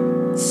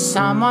well.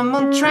 Someone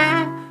will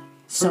drag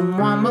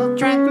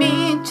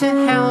me to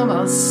hell.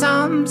 Well,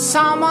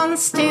 someone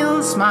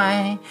steals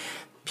my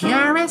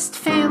purest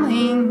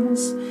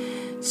feelings.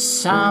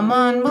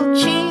 Someone will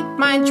cheat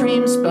my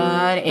dreams,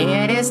 but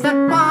it is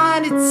not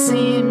what it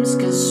seems.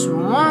 'Cause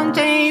one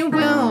day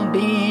we'll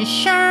be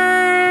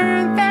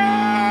sure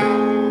that.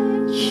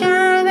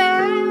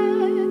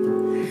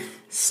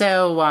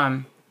 So,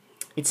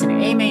 it's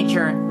an A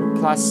major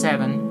plus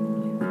 7,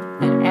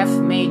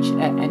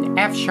 an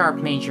F sharp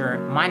major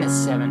minus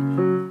 7,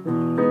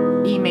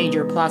 E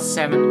major plus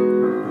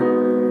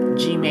 7,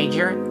 G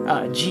major,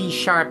 G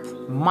sharp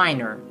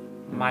minor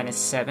minus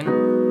 7,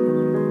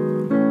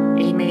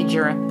 A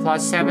major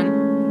plus 7,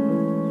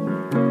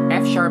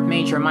 F sharp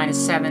major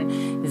minus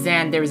 7,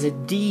 then there's a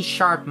D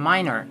sharp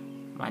minor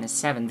minus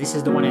 7. This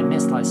is the one I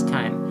missed last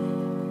time.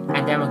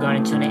 And then we're going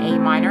into an A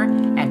minor,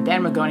 and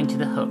then we're going into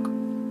the hook.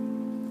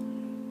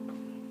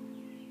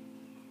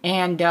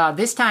 And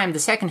this time, the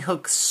second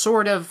hook,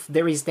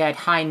 there is that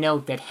high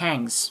note that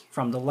hangs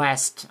from the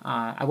last,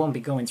 I won't be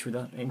going through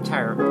the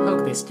entire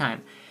hook this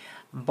time,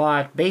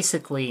 but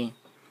basically,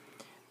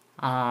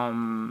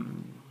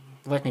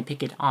 let me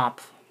pick it up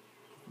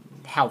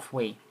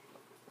halfway.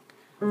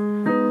 But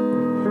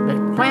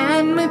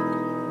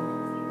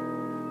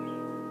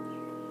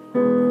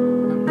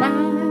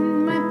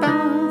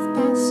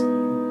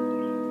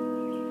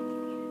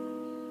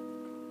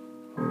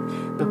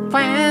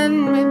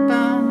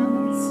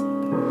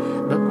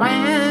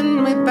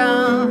when we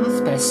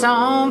both pass,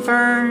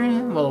 over,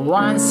 we'll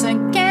once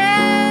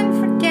again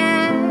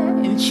forget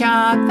each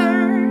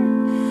other,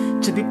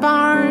 to be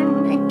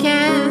born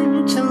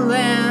again, to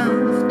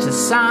live, to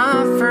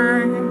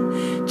suffer,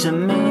 to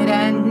meet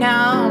and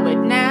know it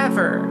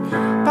never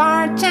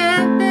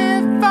parted before.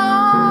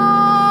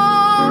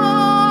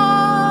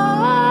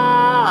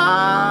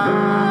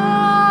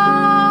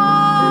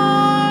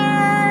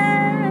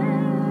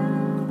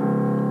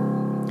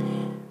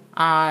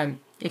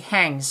 It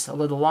hangs a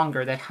little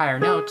longer, that higher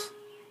note.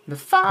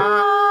 Before,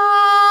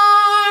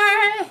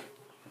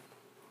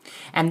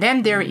 and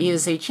then there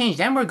is a change.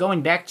 Then we're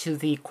going back to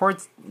the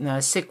chord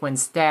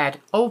sequence that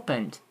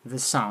opened the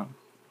song.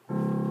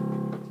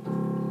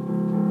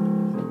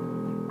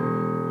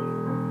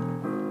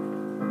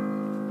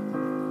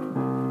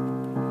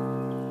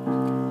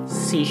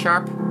 C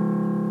sharp,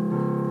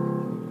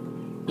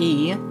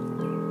 E,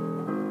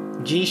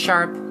 G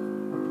sharp,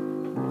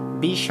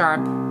 B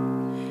sharp.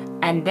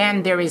 And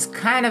then there is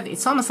kind of,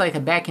 it's almost like a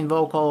backing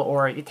vocal,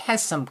 or it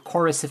has some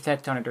chorus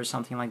effect on it or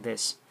something like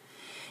this.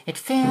 It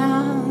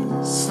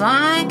feels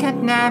like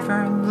I'd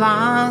never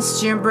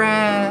lost your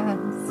breath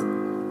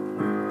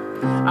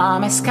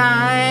on my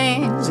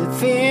skies. It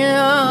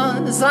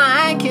feels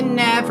like you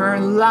never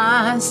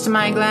lost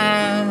my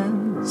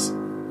glance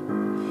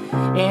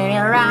in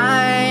your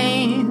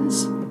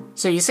eyes.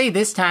 So you see,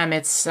 this time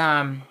it's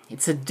a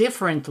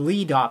different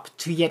lead up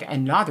to yet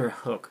another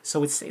hook.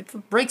 So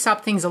it breaks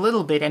up things a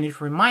little bit, and it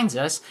reminds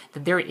us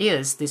that there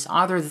is this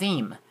other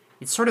theme.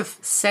 It sort of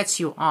sets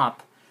you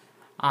up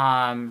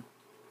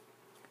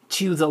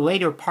to the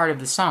later part of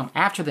the song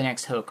after the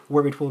next hook,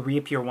 where it will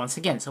reappear once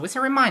again. So it's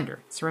a reminder.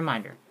 It's a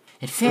reminder.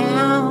 It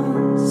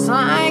feels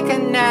like I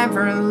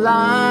never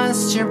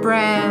lost your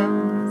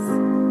breath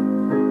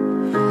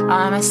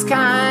on my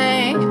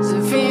skies.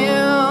 It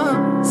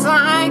feels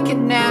like I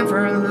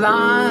never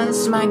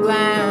lost my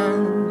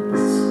glance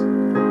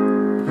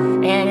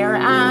in your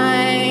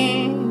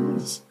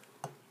eyes.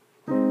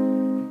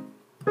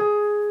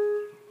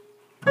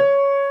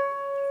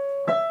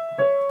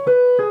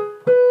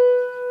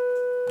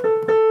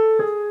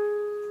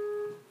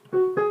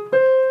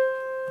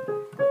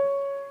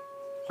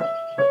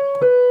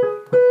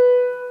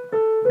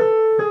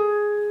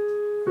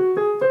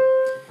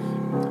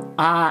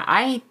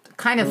 I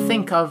kind of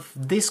think of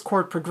this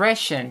chord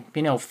progression,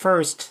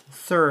 first,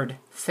 third,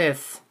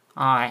 fifth,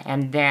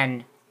 and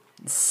then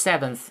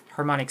seventh,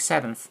 harmonic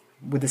seventh,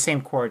 with the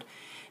same chord.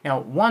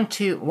 1,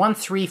 2, 1,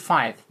 3,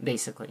 5,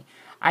 basically.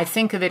 I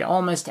think of it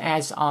almost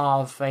as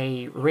of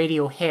a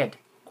Radiohead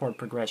chord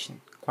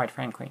progression, quite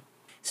frankly.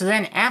 So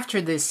then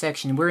after this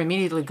section, we're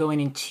immediately going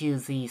into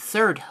the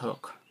third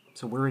hook.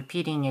 So we're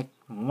repeating it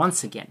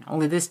once again,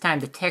 only this time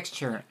the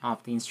texture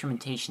of the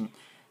instrumentation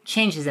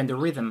changes and the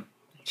rhythm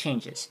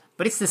changes.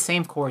 But it's the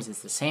same chords,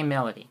 it's the same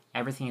melody.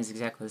 Everything is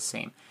exactly the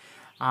same.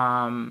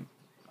 All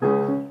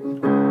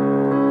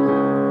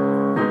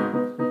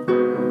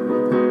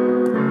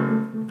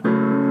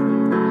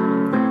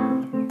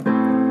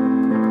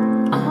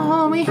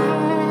we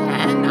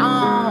had and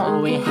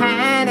all we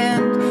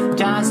hadn't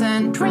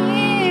doesn't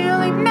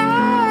really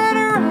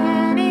matter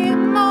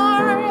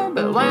anymore.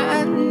 But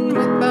when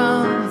we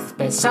both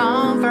is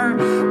over.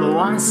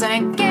 Once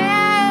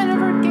again,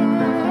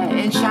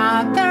 forget each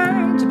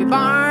other, to be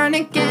born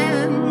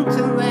again,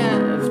 to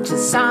live, to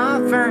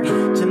suffer,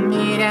 to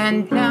meet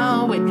and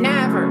know we'd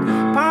never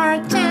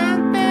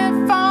parted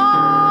before.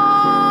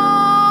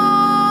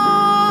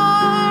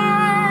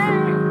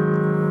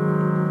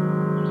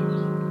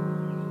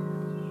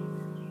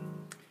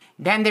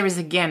 Then there is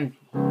again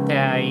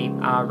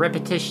the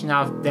repetition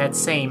of that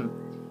same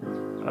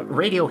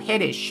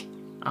Radioheadish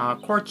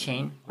chord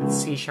chain with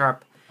C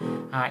sharp,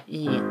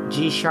 E,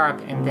 G sharp,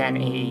 and then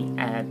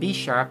a B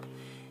sharp.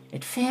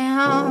 It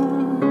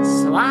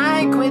feels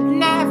like we'd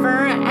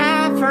never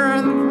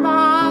ever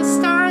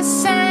lost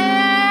ourselves.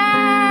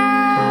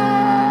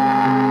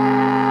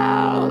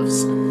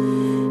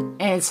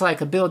 And it's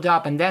like a build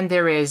up, and then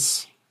there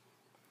is,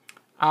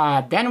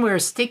 then we're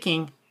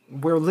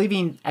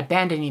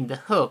abandoning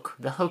the hook.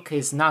 The hook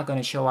is not going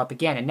to show up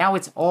again. And now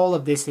it's all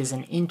of this is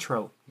an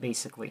intro,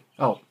 basically.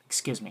 Oh,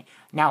 excuse me.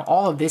 Now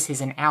all of this is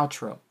an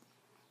outro,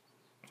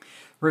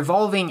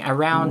 revolving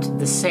around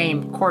the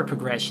same chord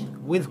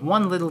progression with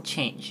one little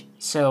change.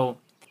 So,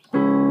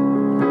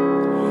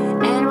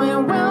 and we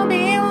will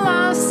be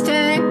lost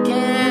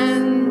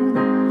again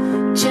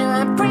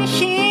to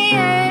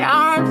appreciate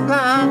our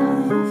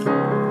love.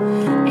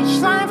 Each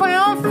life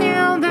will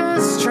feel the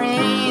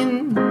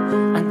strain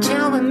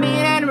until we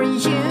meet and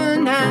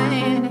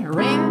reunite,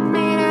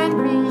 meet and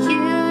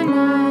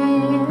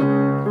reunite,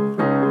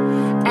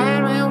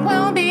 and we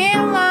will be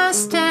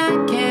lost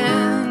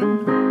again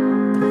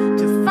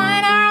to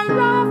find our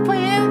love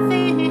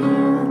within.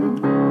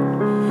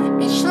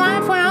 Each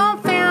life will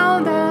feel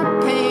the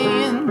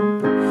pain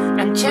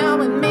until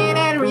we meet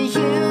and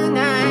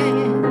reunite,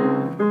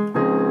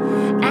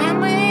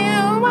 and we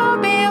will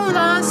be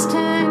lost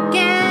again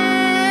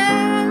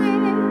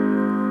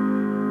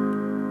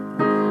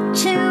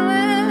to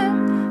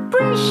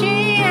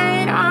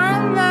appreciate our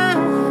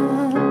love.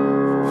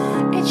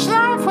 Each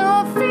life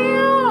will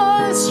feel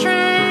the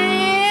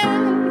strain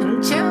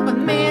until we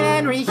meet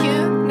and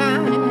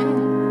reunite.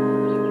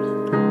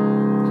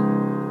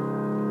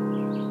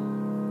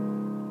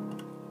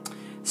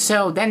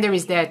 So then there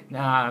is that,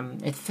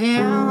 it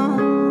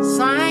feels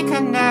like I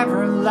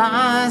never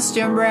lost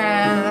your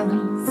breath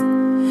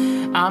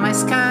on my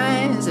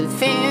skies. It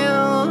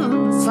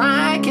feels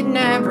like I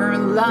never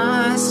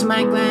lost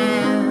my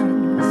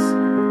glance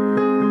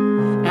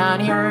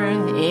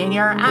in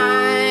your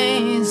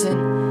eyes, and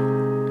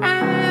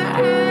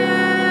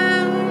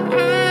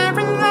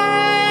every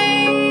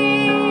life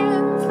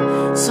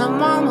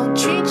someone will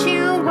treat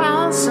you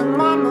well,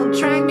 someone will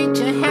drag me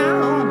to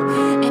hell.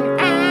 In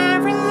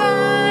every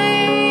life,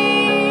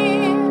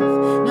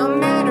 no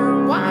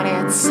matter what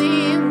it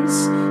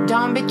seems,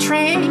 don't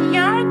betray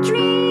your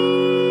dreams.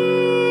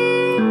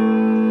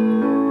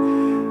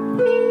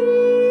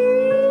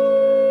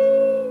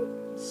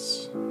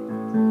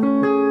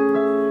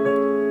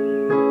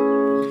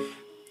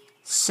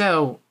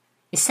 So,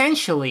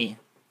 essentially,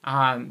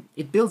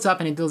 it builds up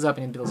and it builds up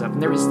and it builds up.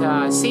 And there is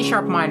the C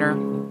sharp minor.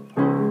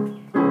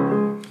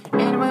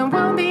 And we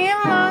will be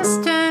lost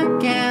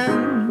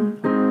again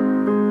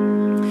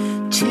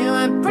to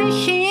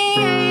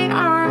appreciate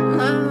our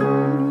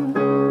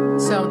love.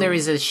 So there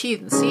is a C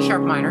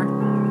sharp minor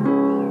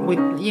with,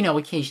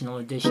 occasional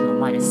additional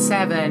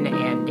 -7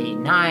 and a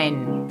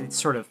 9. It's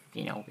sort of,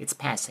 it's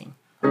passing.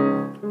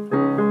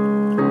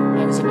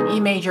 And it's an E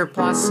major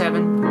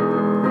 +7.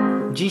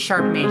 G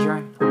sharp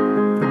major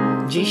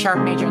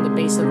on the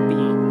bass of B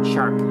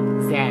sharp,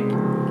 then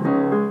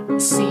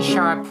C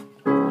sharp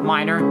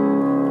minor,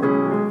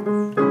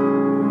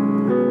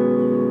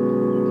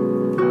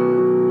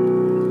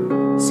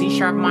 C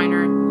sharp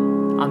minor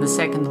on the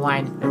second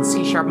line, then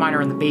C sharp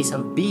minor on the bass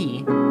of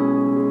B,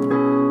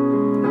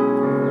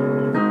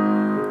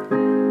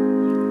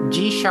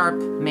 G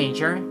sharp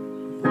major,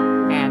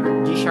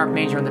 and G sharp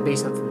major on the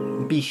bass of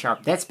B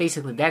sharp. That's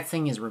basically, that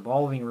thing is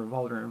revolving,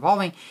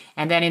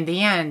 and then in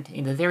the end,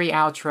 in the very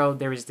outro,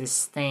 there is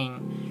this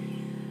thing.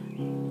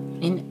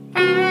 In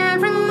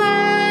every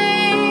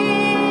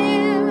life,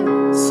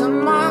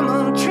 someone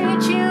will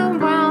treat you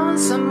well,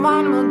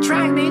 someone will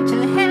drag me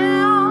to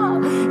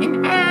hell.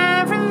 In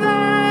every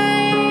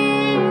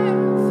life,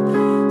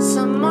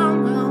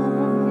 someone will,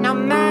 no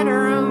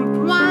matter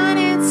what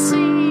it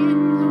seems,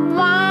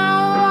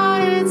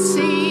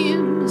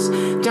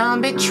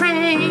 don't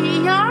betray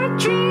your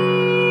dreams.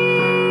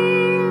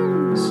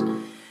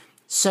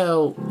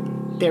 So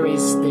there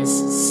is this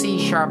C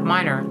sharp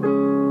minor,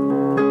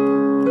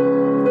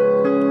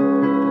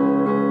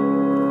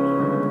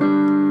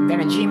 then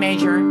a G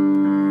major,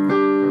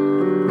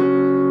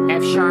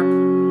 F sharp,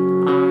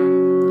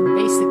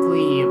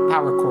 basically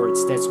power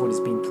chords, that's what is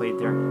being played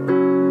there.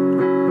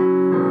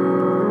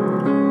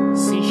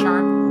 C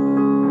sharp,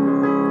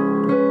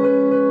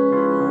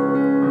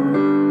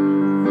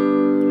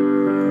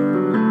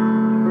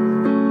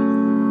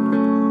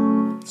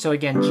 so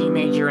again, G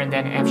major and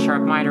then F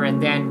sharp minor, and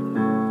then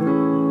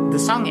the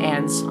song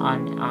ends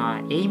on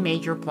A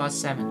major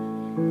 +7.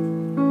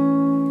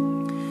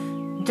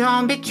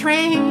 Don't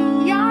betray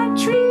your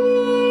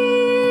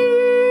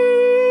dreams.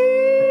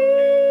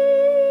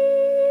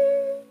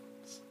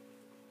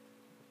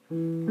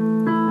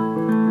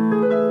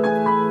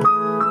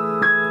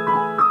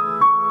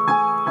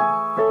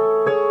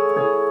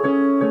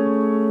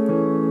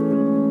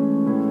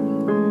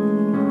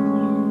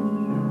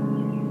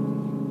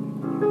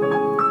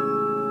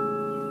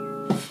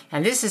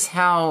 And this is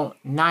how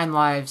Nine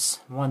Lives,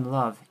 One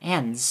Love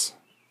ends.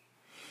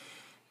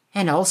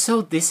 And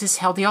also, this is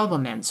how the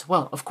album ends.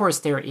 Well, of course,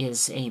 there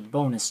is a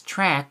bonus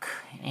track,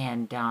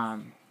 and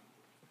the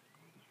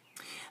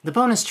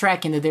bonus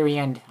track in the very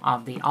end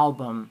of the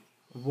album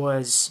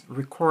was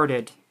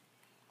recorded.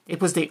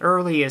 It was the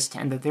earliest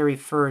and the very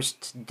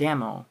first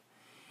demo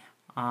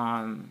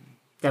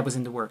that was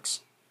in the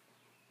works.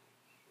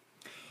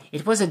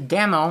 It was a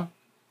demo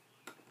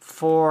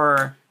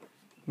for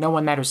No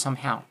One Matters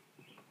Somehow.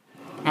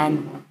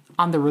 And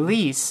on the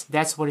release,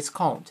 that's what it's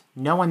called.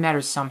 No One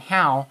Matters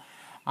Somehow.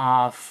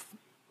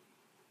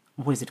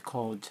 What is it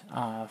called?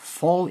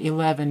 Fall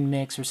 11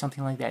 mix or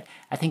something like that.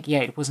 I think, yeah,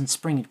 it wasn't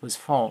spring, it was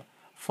fall.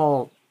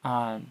 Fall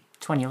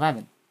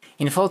 2011.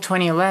 In fall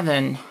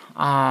 2011,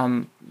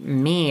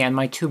 me and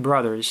my two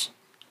brothers,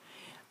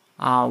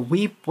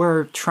 we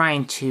were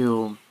trying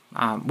to,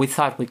 we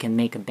thought we can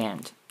make a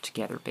band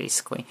together,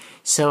 basically.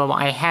 So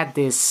I had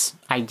this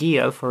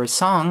idea for a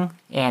song,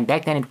 and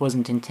back then it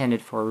wasn't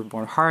intended for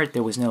Reborn Heart.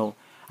 There was no,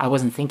 I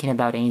wasn't thinking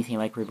about anything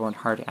like Reborn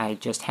Heart. I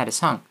just had a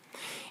song.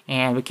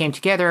 And we came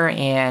together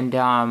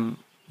and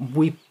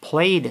we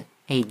played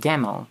a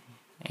demo,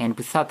 and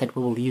we thought that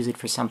we will use it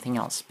for something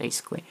else,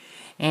 basically.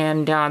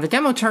 And the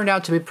demo turned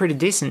out to be pretty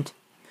decent,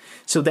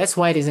 so that's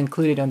why it is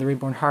included on the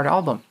Reborn Heart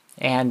album.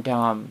 And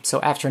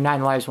so after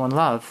Nine Lives, One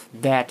Love,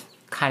 that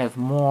kind of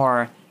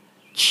more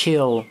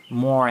chill,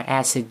 more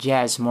acid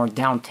jazz, more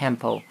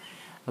down-tempo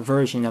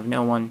version of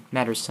No One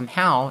Matters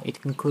Somehow,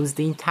 it concludes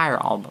the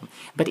entire album.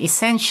 But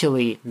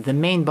essentially, the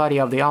main body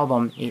of the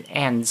album, it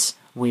ends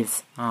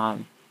with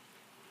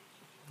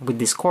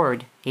this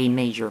chord, A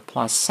major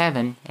plus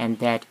 7, and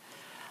that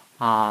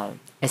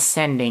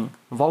ascending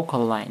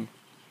vocal line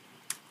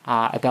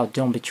about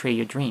don't betray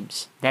your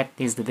dreams. That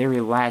is the very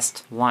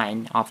last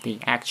line of the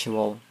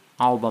actual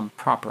album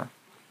proper.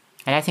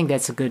 And I think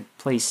that's a good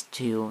place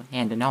to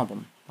end an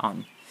album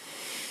on.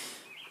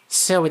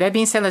 So with that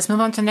being said, let's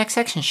move on to the next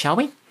section, shall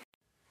we?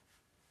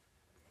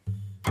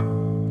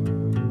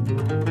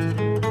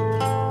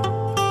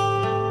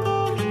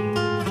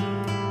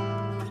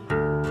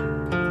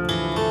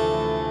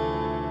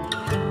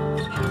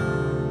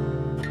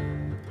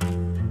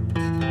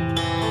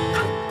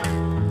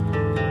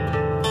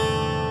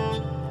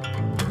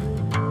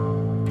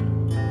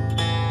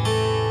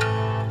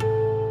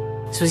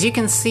 So as you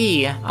can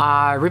see,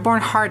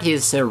 Reborn Heart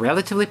is a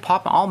relatively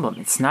pop album.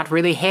 It's not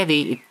really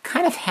heavy. It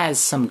kind of has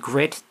some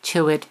grit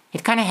to it.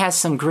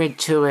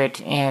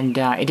 And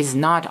it is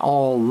not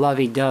all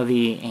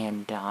lovey-dovey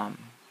and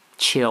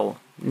chill.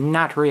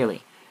 Not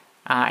really.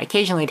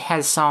 Occasionally it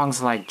has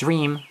songs like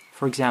Dream,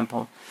 for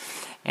example.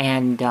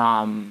 And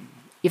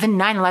even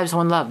Nine Lives,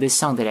 One Love, this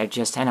song that I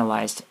just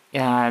analyzed,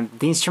 the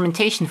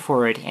instrumentation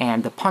for it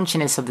and the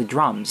punchiness of the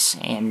drums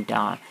and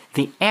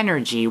the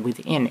energy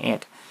within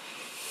it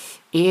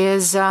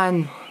is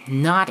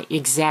not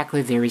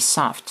exactly very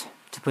soft,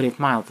 to put it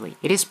mildly.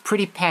 It is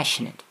pretty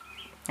passionate.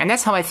 And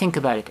that's how I think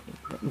about it.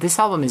 This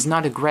album is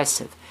not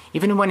aggressive.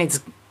 Even when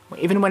it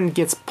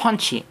gets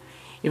punchy,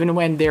 even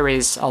when there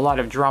is a lot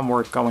of drum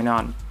work going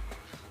on,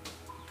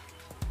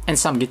 and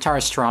some guitar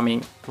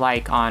strumming,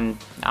 like on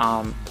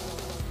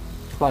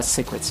Lost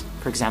Secrets,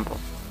 for example.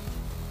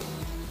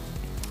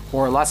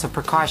 Or lots of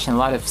percussion,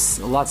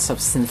 lots of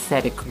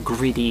synthetic,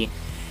 gritty,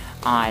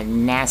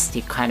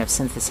 nasty kind of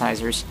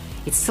synthesizers.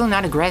 It's still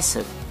not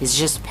aggressive, it's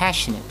just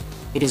passionate.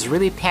 It is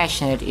really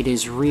passionate, it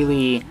is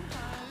really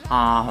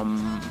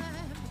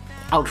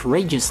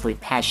outrageously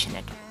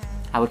passionate.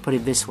 I would put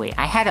it this way.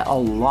 I had a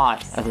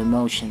lot of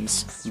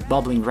emotions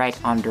bubbling right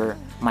under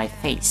my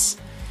face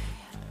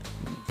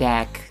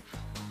back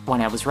when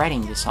I was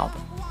writing this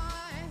album.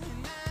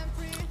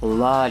 A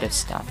lot of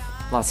stuff,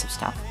 lots of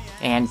stuff.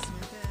 And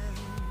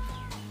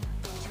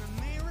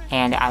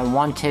I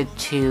wanted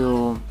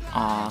to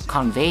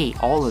convey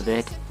all of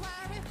it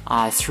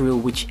through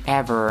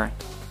whichever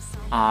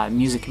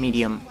music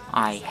medium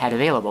I had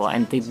available.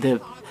 And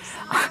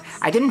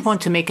I didn't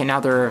want to make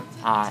another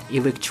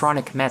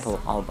electronic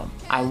metal album.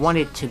 I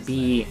wanted to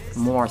be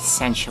more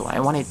sensual. I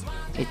wanted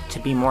it to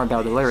be more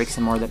about the lyrics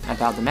and more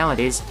about the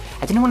melodies.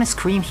 I didn't want to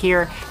scream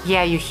here.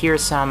 Yeah, you hear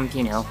some,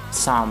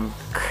 some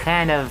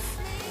kind of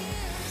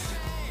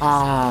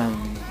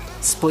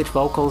split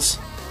vocals,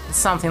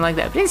 something like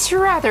that. But it's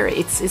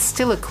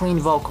still a clean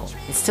vocal.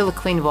 It's still a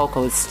clean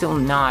vocal. It's still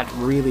not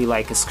really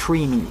like a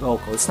screaming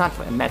vocal. It's not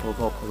a metal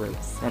vocal really,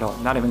 at all.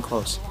 Not even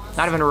close.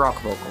 Not even a rock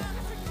vocal.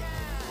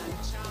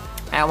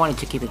 I wanted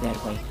to keep it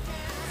that way.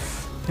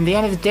 In the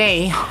end of the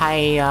day,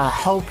 I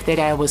hope that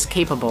I was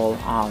capable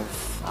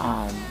of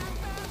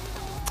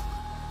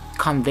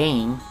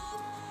conveying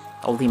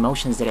all the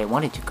emotions that I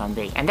wanted to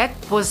convey. And that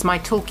was my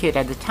toolkit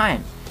at the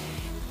time.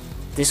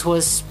 This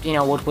was,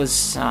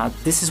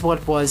 this is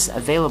what was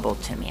available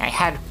to me. I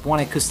had one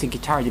acoustic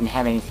guitar, I didn't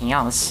have anything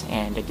else,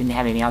 and I didn't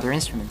have any other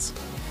instruments.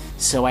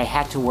 So I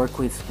had to work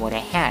with what I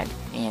had,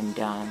 and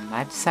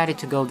I decided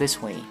to go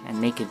this way and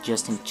make it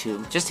just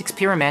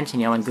experiment,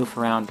 and goof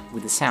around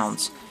with the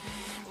sounds,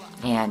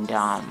 and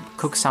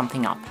cook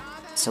something up.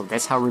 So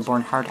that's how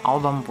Reborn Heart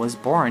album was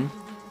born.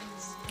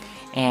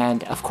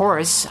 And of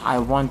course, I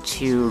want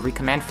to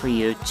recommend for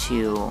you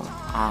to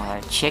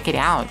check it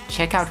out.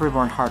 Check out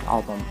Reborn Heart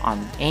album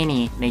on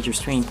any major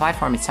streaming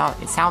platform. It's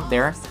out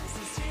there.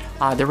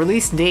 The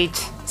release date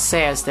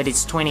says that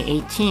it's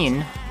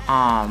 2018.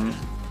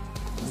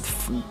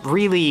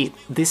 Really,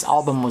 this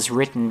album was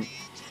written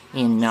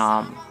in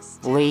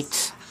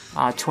late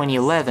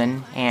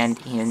 2011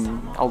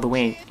 and all the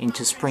way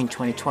into spring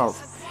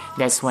 2012.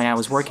 That's when I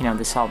was working on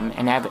this album,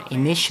 and I've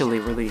initially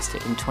released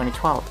it in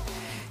 2012.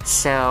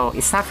 So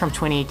it's not from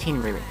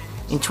 2018 really.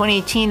 In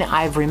 2018,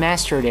 I've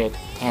remastered it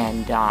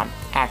and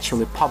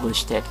actually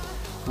published it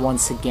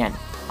once again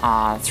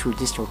through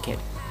DistroKid,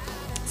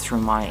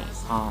 through my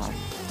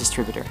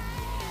distributor.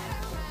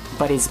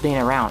 But it's been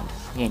around,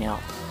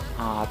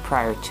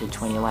 prior to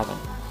 2011.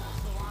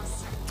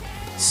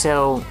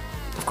 So,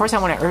 of course, I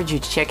want to urge you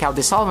to check out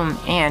this album,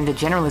 and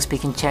generally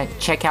speaking,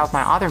 check out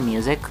my other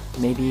music.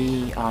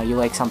 Maybe you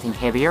like something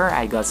heavier,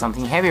 I got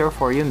something heavier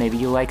for you. Maybe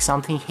you like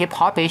something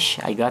hip-hop-ish,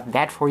 I got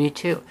that for you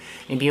too.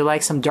 Maybe you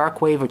like some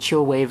dark wave or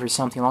chill wave or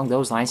something along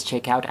those lines,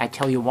 check out I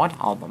Tell You What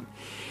album.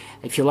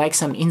 If you like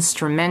some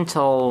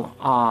instrumental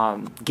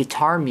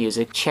guitar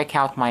music, check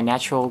out my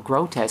Natural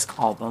Grotesque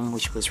album,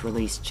 which was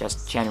released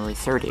just January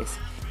 30th.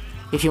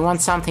 If you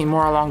want something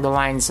more along the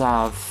lines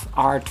of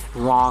art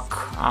rock,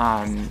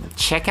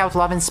 check out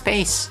Love in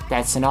Space.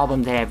 That's an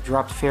album that I've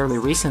dropped fairly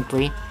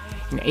recently,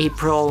 in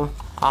April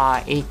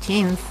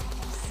 18th.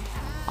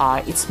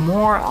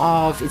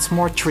 It's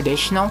more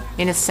traditional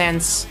in a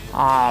sense,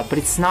 but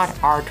it's not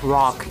art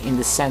rock in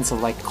the sense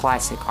of like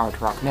classic art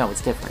rock. No,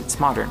 it's different. It's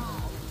modern,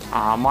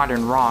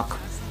 modern rock,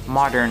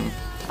 modern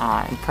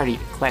and pretty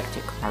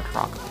eclectic art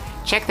rock.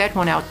 Check that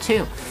one out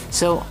too.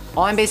 So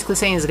all I'm basically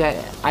saying is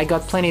that I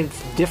got plenty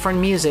of different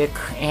music,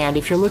 and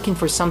if you're looking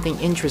for something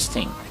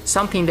interesting,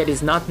 something that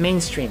is not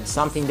mainstream,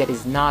 something that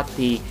is not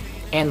the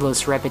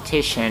endless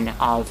repetition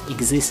of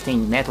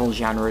existing metal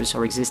genres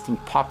or existing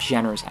pop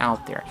genres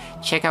out there,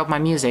 check out my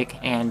music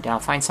and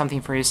find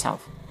something for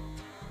yourself.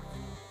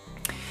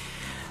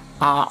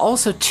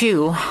 Also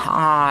too,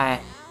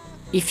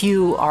 if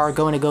you are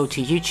going to go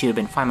to YouTube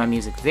and find my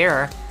music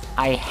there,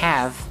 I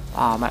have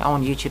my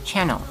own YouTube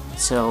channel.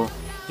 So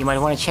you might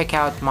want to check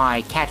out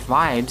my Cat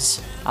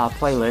Vibes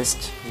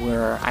playlist,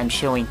 where I'm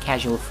showing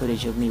casual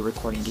footage of me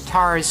recording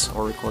guitars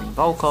or recording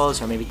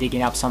vocals, or maybe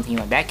digging up something in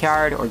my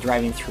backyard, or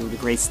driving through the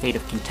great state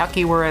of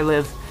Kentucky where I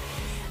live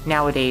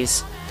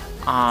nowadays,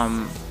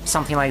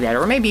 something like that.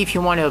 Or maybe if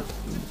you want to,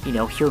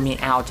 hear me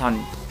out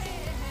on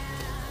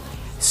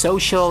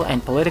social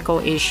and political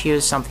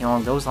issues, something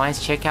along those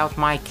lines, check out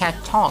my Cat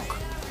Talk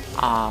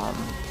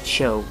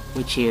show,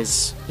 which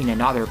is in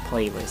another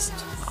playlist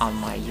on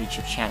my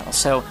YouTube channel.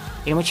 So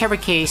in whichever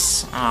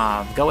case,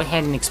 go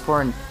ahead and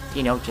explore, and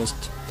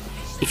just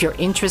if you're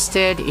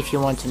interested, if you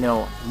want to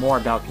know more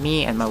about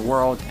me and my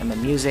world and my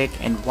music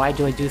and why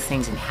do I do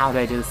things and how do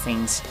I do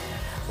things,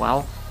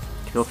 well,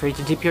 feel free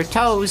to dip your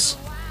toes.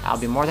 I'll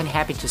be more than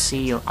happy to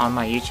see you on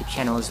my YouTube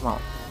channel as well.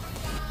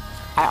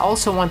 I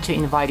also want to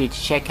invite you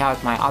to check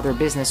out my other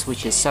business,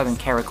 which is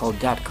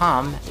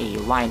SouthernCaracol.com, a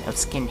line of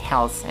skin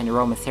health and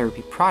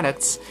aromatherapy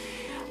products.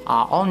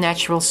 All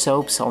natural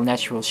soaps, all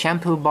natural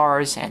shampoo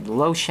bars and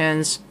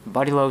lotions,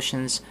 body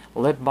lotions,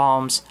 lip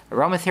balms,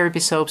 aromatherapy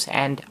soaps,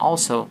 and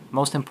also,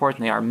 most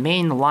importantly, our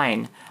main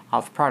line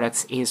of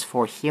products is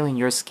for healing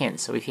your skin.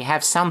 So if you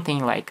have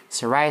something like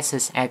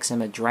psoriasis,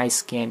 eczema, dry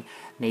skin,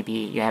 maybe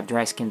you have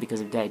dry skin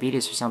because of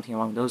diabetes or something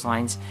along those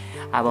lines,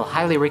 I will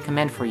highly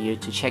recommend for you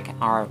to check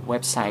our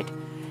website,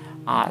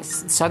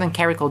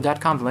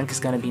 SouthernCaracol.com. The link is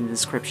going to be in the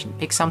description.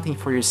 Pick something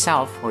for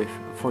yourself or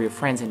for your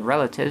friends and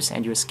relatives,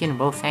 and your skin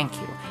will thank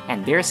you,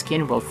 and their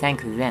skin will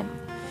thank them.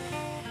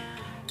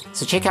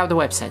 So check out the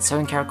website,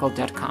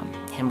 SouthernCaracol.com.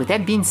 And with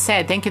that being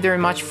said, thank you very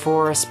much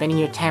for spending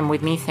your time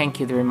with me. Thank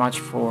you very much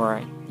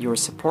for your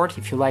support.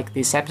 If you like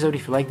this episode,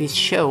 if you like this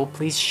show,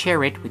 please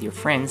share it with your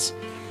friends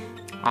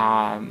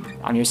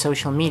on your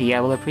social media. I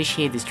will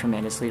appreciate this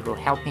tremendously. It will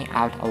help me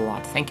out a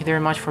lot. Thank you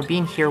very much for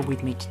being here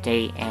with me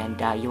today,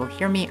 and you will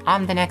hear me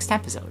on the next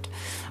episode.